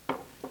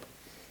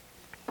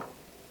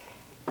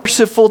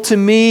 Merciful to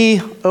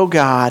me, O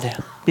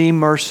God, be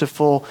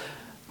merciful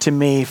to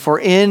me. For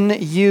in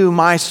you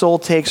my soul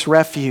takes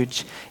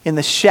refuge. In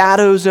the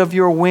shadows of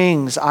your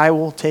wings I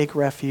will take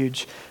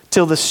refuge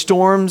till the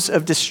storms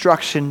of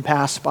destruction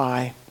pass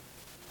by.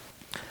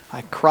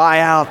 I cry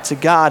out to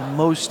God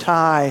Most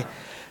High,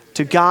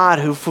 to God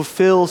who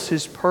fulfills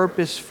his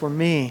purpose for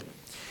me.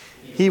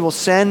 He will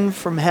send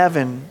from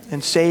heaven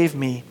and save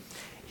me.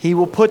 He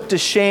will put to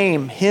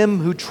shame him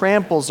who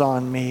tramples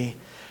on me.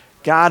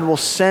 God will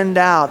send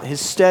out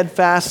his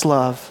steadfast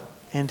love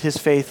and his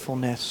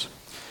faithfulness.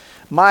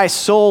 My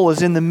soul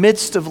is in the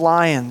midst of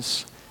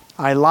lions.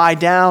 I lie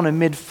down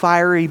amid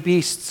fiery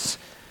beasts,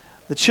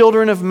 the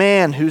children of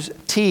man whose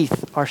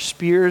teeth are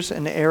spears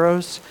and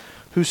arrows,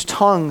 whose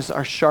tongues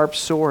are sharp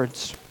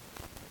swords.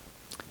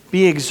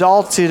 Be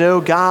exalted,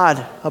 O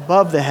God,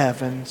 above the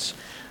heavens.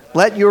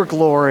 Let your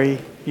glory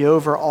be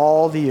over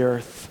all the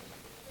earth.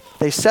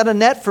 They set a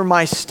net for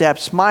my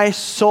steps. My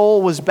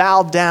soul was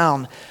bowed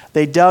down.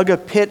 They dug a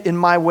pit in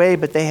my way,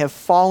 but they have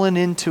fallen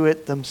into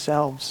it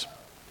themselves.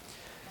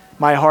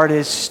 My heart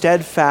is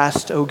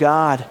steadfast, O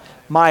God.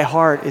 My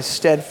heart is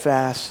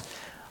steadfast.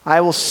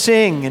 I will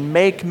sing and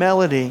make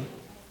melody.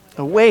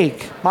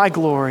 Awake, my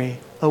glory.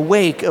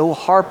 Awake, O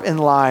harp and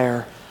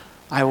lyre.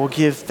 I will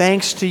give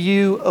thanks to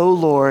you, O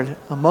Lord,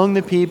 among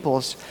the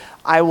peoples.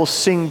 I will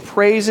sing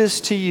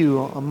praises to you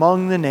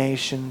among the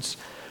nations.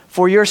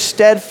 For your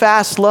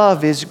steadfast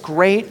love is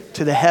great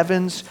to the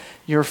heavens,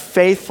 your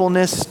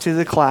faithfulness to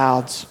the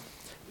clouds.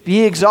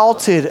 Be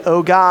exalted,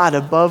 O God,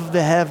 above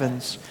the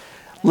heavens.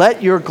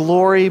 Let your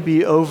glory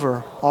be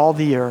over all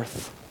the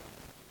earth.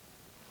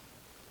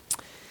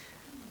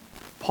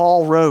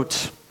 Paul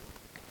wrote,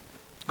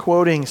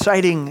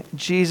 citing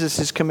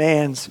Jesus'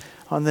 commands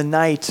on the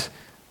night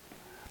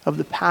of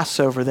the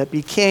Passover that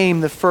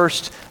became the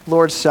first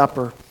Lord's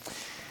Supper.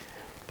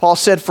 Paul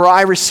said, "For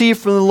I received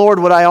from the Lord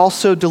what I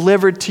also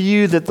delivered to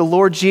you, that the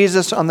Lord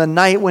Jesus, on the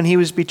night when he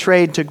was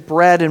betrayed, took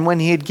bread, and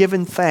when he had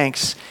given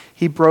thanks,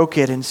 he broke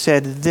it and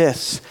said,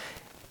 'This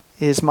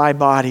is my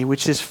body,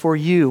 which is for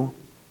you.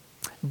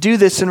 Do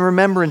this in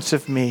remembrance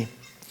of me.'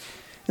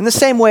 In the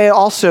same way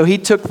also he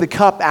took the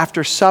cup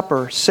after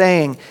supper,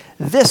 saying,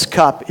 'This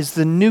cup is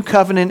the new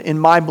covenant in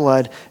my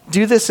blood.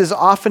 Do this as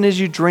often as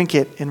you drink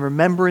it in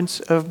remembrance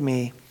of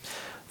me.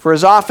 For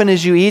as often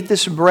as you eat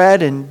this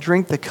bread and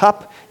drink the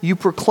cup, you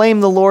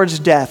proclaim the Lord's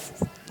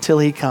death till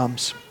he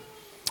comes.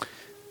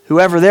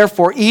 Whoever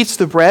therefore eats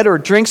the bread or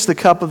drinks the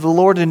cup of the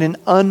Lord in an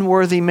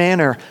unworthy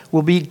manner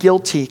will be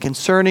guilty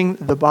concerning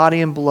the body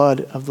and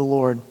blood of the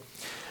Lord.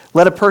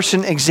 Let a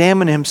person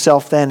examine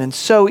himself then, and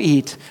so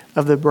eat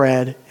of the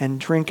bread and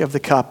drink of the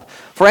cup.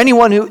 For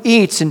anyone who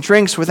eats and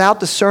drinks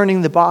without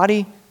discerning the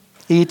body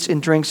eats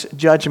and drinks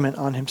judgment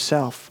on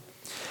himself.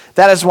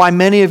 That is why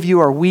many of you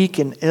are weak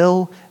and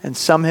ill, and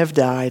some have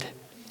died.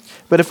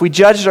 But if we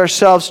judged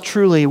ourselves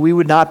truly, we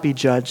would not be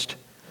judged.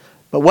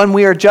 But when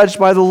we are judged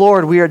by the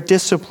Lord, we are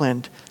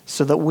disciplined,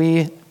 so that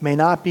we may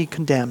not be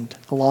condemned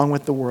along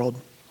with the world."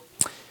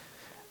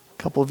 A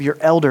couple of your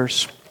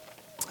elders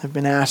have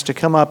been asked to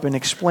come up and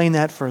explain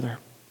that further.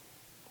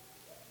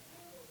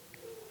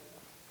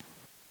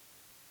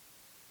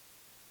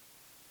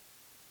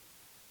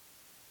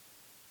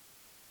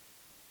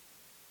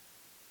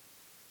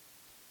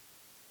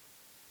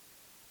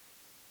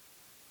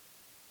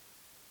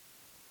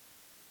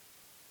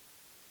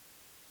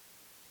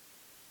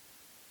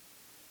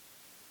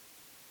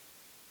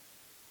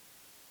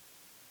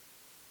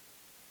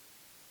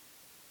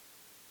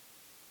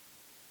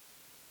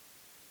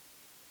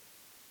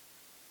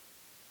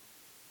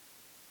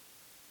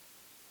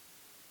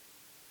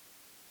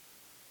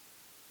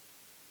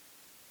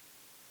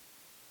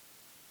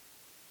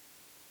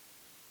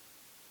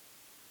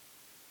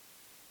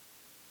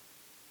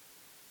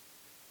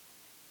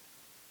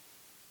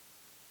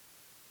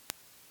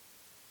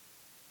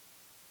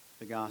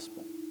 the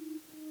gospel.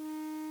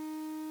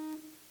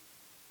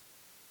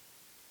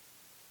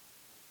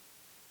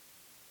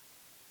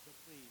 So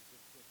please,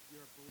 if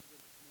you're a believer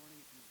this morning,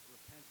 if you've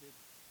repented,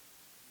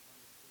 you've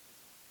understood the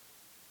gospel.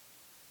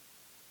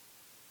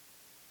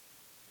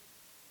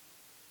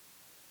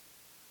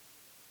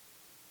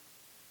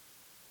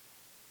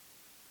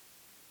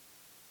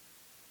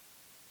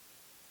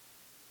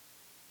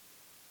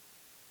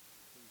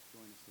 Please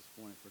join us this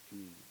morning for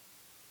communion.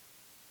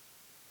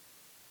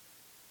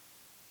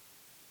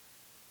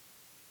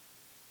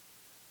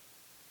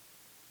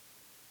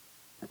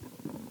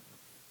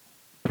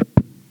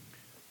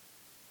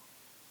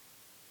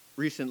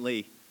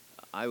 Recently,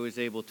 I was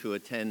able to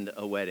attend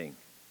a wedding.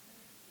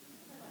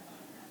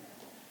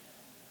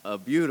 A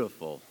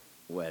beautiful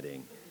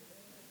wedding.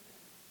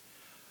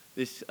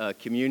 This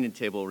communion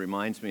table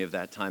reminds me of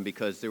that time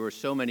because there were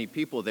so many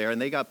people there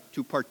and they got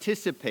to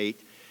participate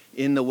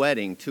in the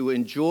wedding, to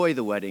enjoy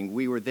the wedding.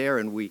 We were there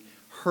and we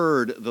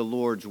heard the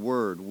Lord's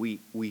word. We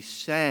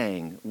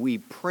sang, we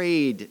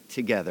prayed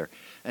together,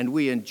 and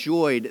we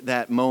enjoyed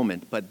that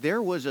moment. But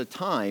there was a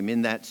time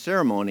in that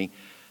ceremony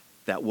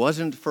that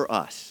wasn't for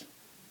us.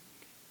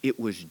 It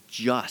was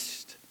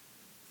just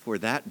for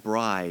that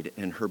bride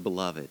and her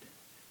beloved,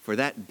 for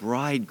that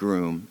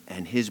bridegroom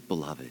and his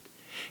beloved.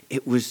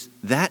 It was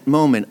that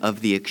moment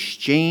of the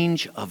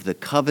exchange of the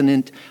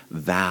covenant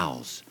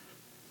vows.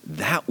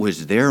 That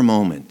was their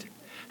moment,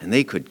 and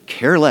they could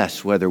care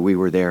less whether we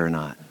were there or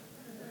not.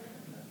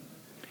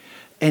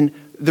 And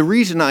the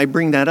reason I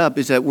bring that up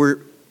is that we're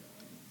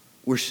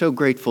so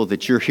grateful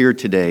that you're here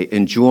today,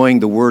 enjoying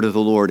the word of the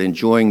Lord,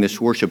 enjoying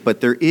this worship.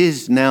 But there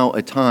is now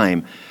a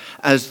time,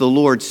 as the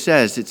Lord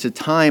says, it's a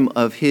time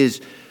of his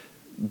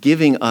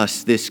giving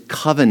us this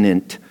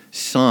covenant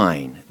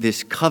sign.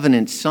 This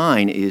covenant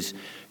sign is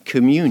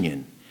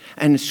communion.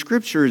 And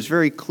Scripture is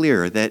very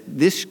clear that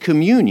this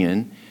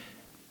communion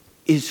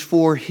is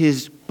for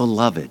his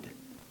beloved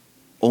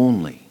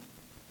only.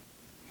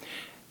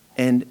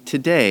 And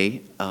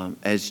today,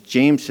 as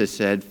James has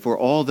said, for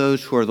all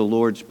those who are the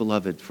Lord's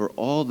beloved, for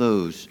all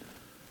those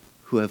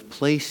who have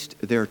placed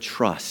their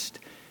trust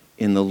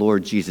in the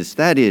Lord Jesus,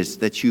 that is,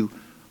 that you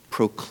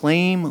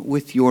proclaim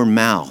with your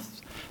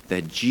mouth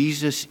that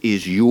Jesus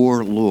is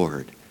your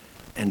Lord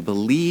and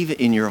believe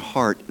in your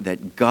heart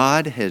that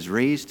God has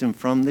raised him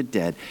from the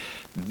dead,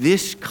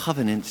 this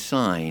covenant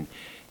sign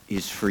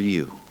is for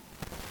you.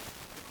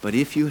 But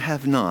if you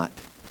have not,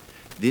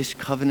 this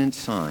covenant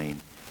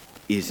sign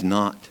is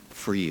not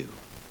for you.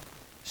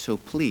 So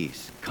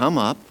please, come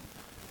up,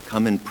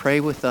 come and pray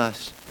with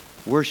us,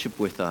 worship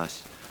with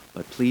us,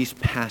 but please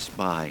pass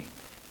by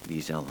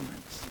these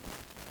elements.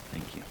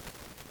 Thank you.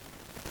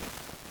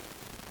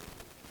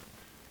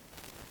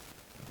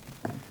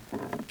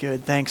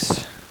 Good,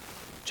 thanks,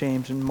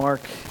 James and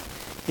Mark.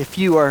 If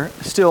you are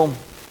still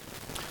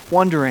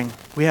wondering,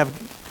 we have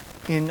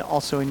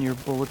also in your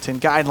bulletin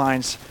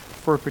guidelines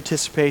for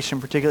participation,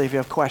 particularly if you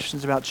have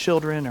questions about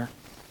children or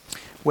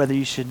whether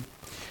you should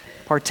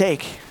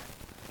partake.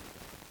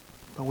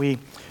 But we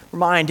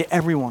remind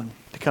everyone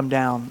to come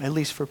down, at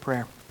least for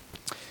prayer.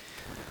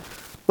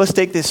 Let's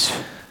take this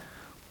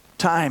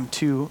time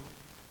to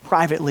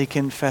privately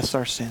confess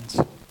our sins.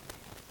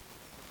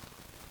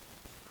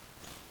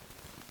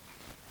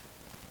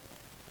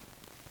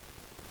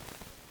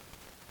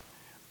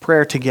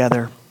 Prayer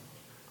together.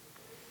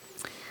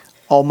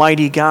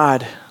 Almighty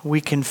God, we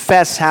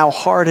confess how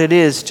hard it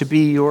is to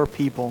be your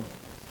people.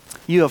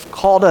 You have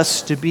called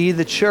us to be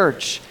the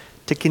church,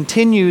 to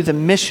continue the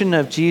mission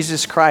of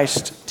Jesus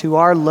Christ to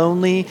our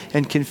lonely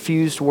and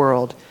confused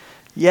world.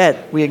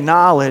 Yet we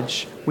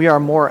acknowledge we are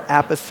more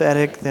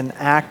apathetic than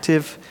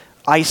active,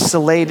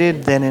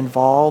 isolated than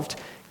involved,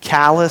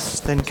 callous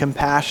than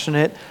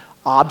compassionate,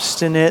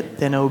 obstinate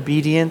than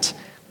obedient,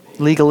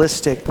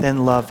 legalistic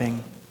than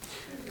loving.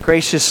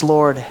 Gracious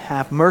Lord,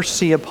 have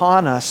mercy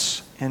upon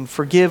us and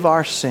forgive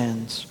our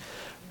sins.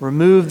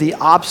 Remove the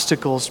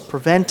obstacles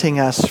preventing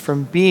us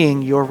from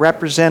being your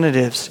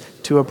representatives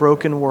to a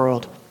broken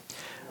world.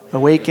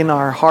 Awaken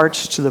our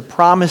hearts to the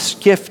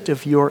promised gift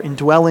of your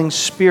indwelling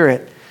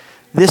Spirit.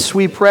 This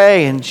we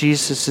pray in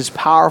Jesus'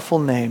 powerful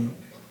name.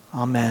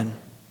 Amen.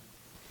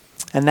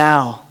 And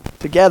now,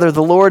 together,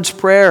 the Lord's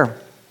Prayer.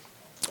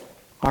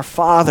 Our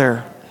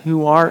Father,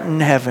 who art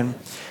in heaven,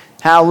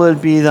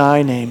 hallowed be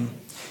thy name.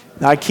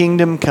 Thy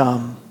kingdom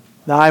come,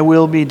 thy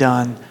will be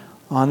done,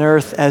 on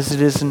earth as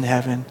it is in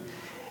heaven.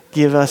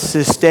 Give us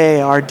this day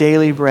our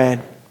daily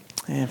bread,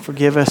 and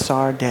forgive us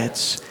our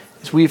debts,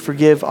 as we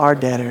forgive our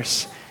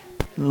debtors.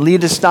 And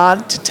lead us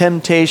not to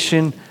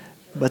temptation,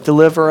 but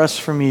deliver us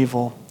from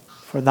evil.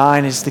 For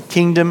thine is the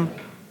kingdom,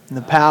 and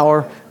the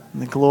power,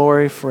 and the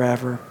glory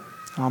forever.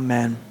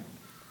 Amen.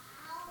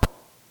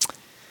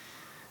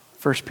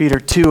 1 Peter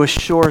 2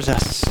 assures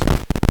us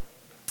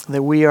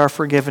that we are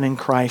forgiven in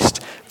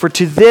Christ. For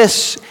to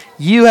this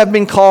you have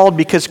been called,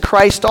 because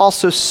Christ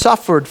also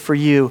suffered for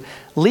you,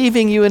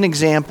 leaving you an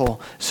example,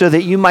 so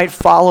that you might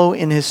follow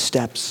in his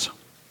steps.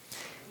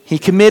 He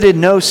committed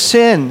no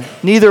sin,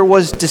 neither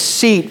was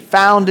deceit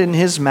found in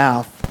his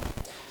mouth.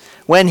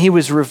 When he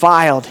was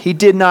reviled, he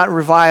did not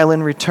revile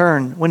in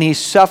return. When he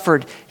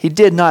suffered, he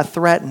did not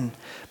threaten,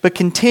 but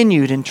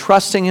continued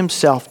entrusting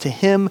himself to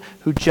him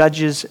who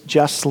judges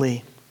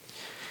justly.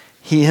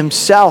 He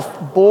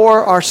himself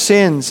bore our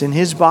sins in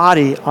his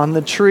body on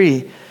the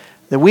tree,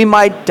 that we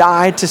might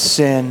die to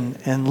sin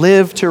and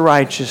live to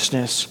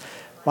righteousness.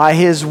 By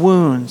his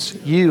wounds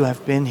you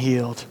have been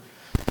healed.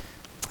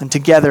 And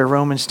together,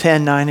 Romans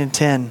 10, 9 and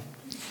 10.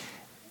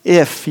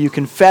 If you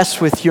confess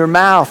with your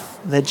mouth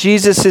that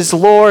Jesus is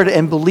Lord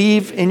and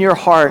believe in your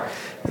heart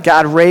that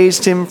God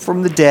raised him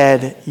from the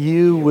dead,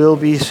 you will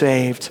be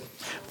saved.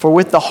 For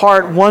with the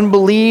heart one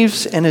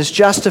believes and is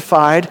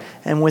justified,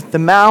 and with the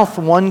mouth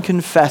one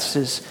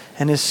confesses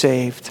and is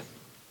saved.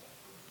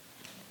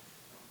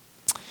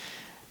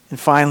 And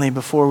finally,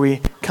 before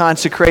we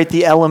consecrate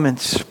the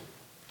elements,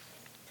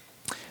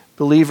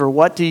 believer,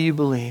 what do you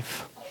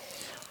believe?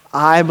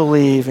 I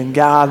believe in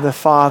God the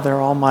Father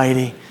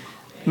Almighty,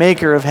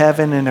 maker of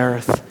heaven and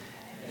earth,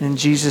 and in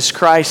Jesus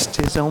Christ,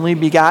 his only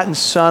begotten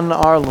Son,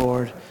 our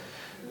Lord,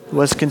 who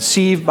was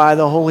conceived by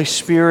the Holy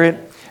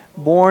Spirit,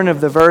 born of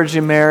the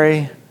Virgin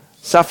Mary,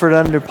 suffered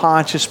under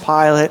Pontius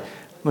Pilate,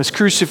 was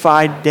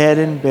crucified, dead,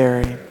 and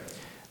buried.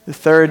 The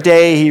third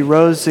day he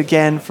rose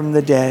again from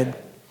the dead.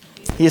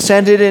 He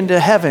ascended into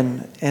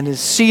heaven and is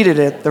seated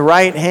at the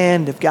right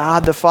hand of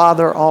God the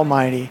Father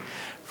Almighty.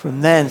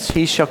 From thence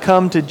he shall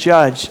come to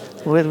judge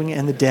the living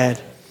and the dead.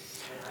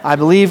 I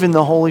believe in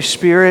the Holy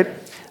Spirit,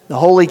 the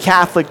Holy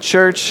Catholic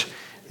Church,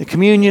 the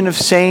communion of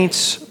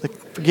saints, the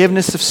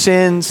forgiveness of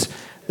sins,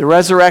 the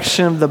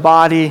resurrection of the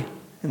body,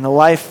 and the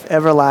life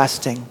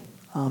everlasting.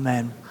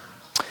 Amen.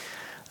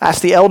 I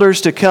ask the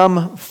elders to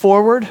come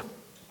forward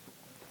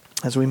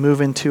as we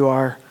move into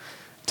our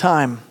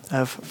time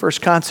of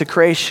first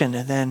consecration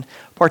and then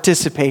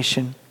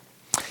participation.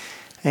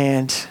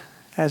 And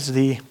as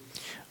the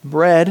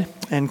bread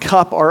and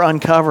cup are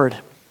uncovered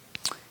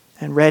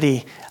and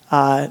ready,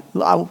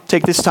 I'll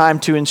take this time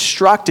to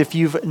instruct, if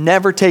you've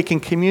never taken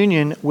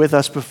communion with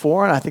us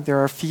before, and I think there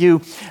are a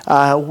few,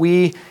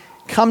 we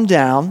come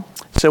down.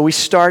 So we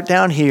start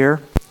down here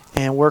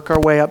and work our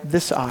way up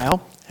this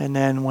aisle. And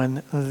then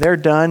when they're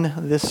done,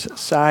 this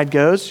side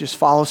goes. Just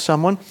follow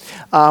someone.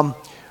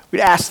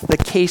 We'd ask the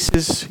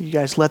cases, you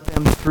guys let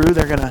them through.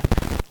 They're going to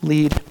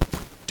lead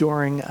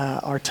during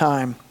our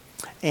time.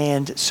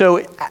 And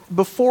so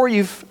before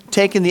you've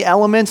taken the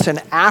elements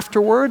and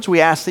afterwards,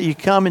 we ask that you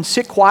come and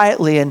sit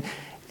quietly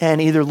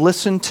and either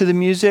listen to the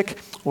music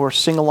or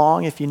sing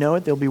along if you know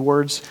it. There'll be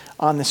words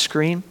on the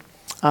screen.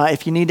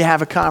 If you need to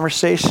have a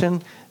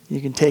conversation,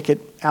 you can take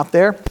it out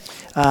there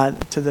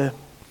to the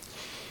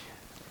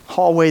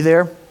hallway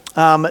there.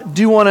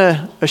 Do want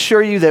to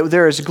assure you that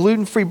there is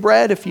gluten-free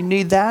bread if you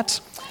need that.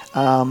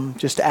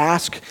 Just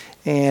ask.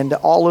 And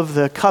all of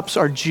the cups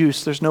are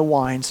juice. There's no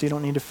wine, so you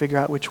don't need to figure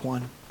out which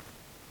one.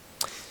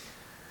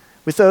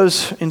 With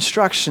those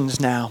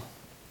instructions now,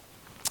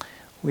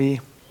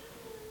 we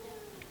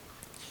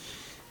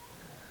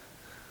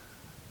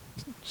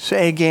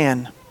say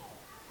again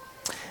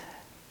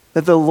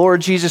that the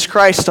Lord Jesus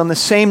Christ, on the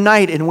same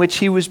night in which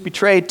he was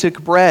betrayed,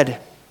 took bread,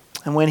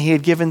 and when he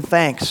had given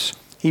thanks,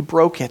 he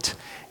broke it,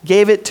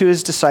 gave it to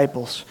his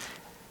disciples.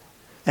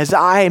 As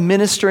I,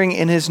 ministering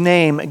in his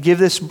name, give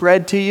this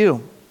bread to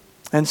you,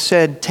 and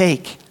said,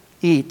 take,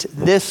 eat,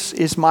 this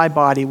is my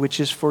body,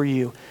 which is for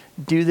you.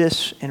 Do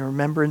this in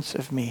remembrance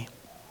of me.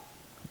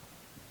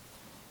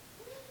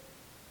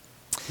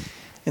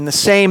 In the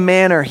same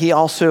manner, he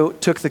also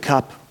took the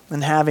cup,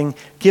 and having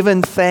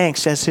given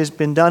thanks as has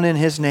been done in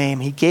his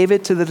name, he gave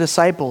it to the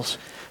disciples,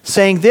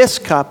 saying, this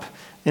cup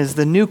is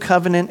the new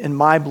covenant in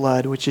my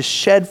blood, which is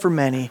shed for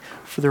many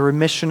for the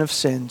remission of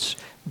sins.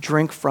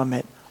 Drink from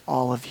it,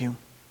 all of you.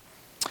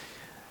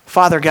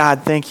 Father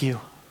God, thank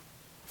you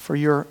for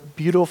your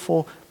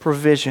beautiful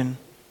provision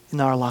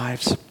in our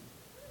lives.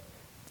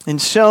 In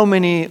so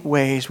many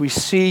ways, we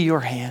see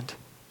your hand,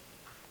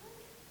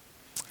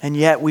 and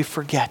yet we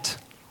forget.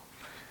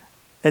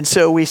 And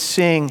so we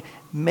sing,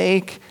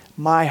 make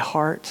my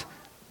heart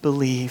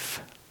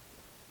believe.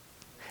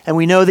 And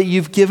we know that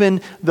you've given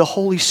the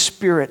Holy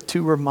Spirit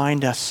to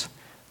remind us,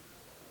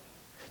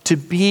 to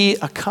be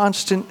a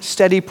constant,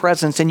 steady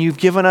presence, and you've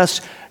given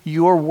us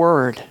your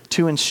word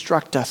to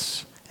instruct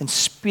us and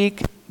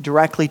speak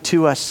directly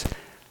to us,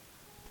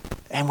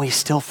 and we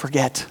still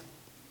forget.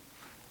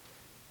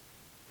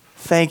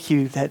 Thank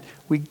you that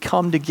we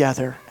come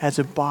together as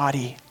a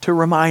body to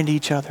remind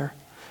each other,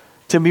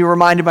 to be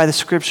reminded by the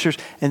scriptures,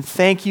 and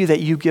thank you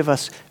that you give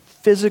us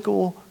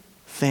physical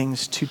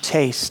things to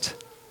taste.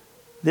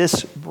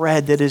 This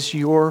bread that is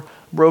your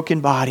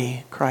broken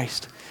body,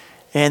 Christ,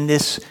 and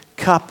this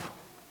cup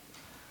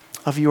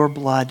of your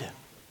blood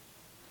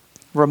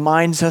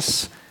reminds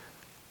us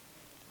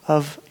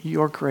of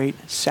your great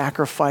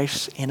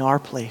sacrifice in our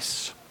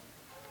place.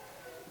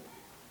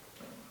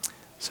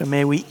 So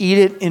may we eat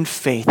it in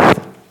faith.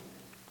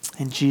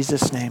 In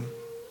Jesus' name,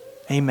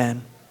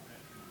 amen.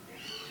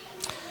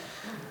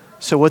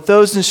 So with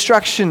those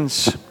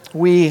instructions,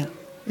 we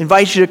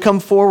invite you to come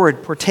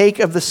forward, partake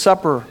of the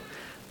supper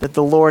that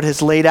the Lord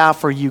has laid out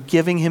for you,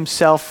 giving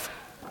himself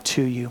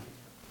to you.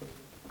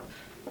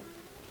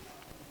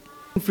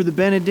 For the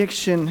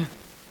benediction,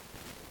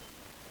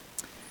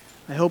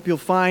 I hope you'll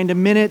find a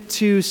minute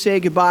to say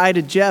goodbye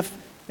to Jeff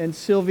and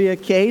Sylvia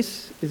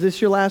Case. Is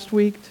this your last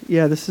week?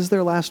 Yeah, this is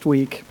their last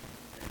week.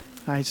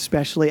 I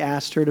especially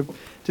asked her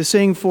to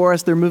sing for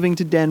us. They're moving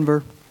to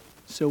Denver,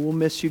 so we'll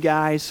miss you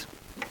guys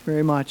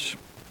very much.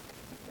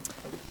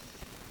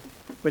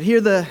 But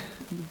hear the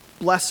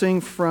blessing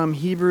from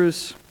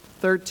Hebrews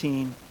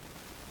 13.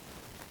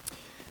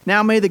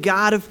 Now may the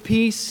God of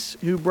peace,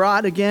 who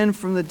brought again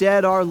from the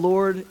dead our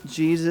Lord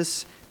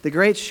Jesus, the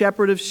great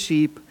shepherd of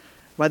sheep,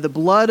 by the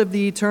blood of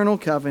the eternal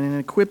covenant,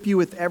 equip you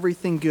with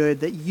everything good,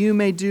 that you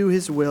may do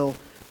his will,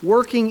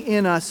 working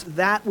in us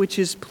that which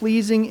is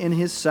pleasing in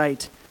his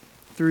sight,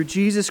 through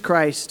Jesus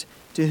Christ,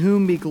 to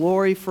whom be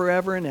glory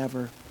forever and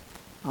ever.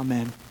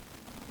 Amen.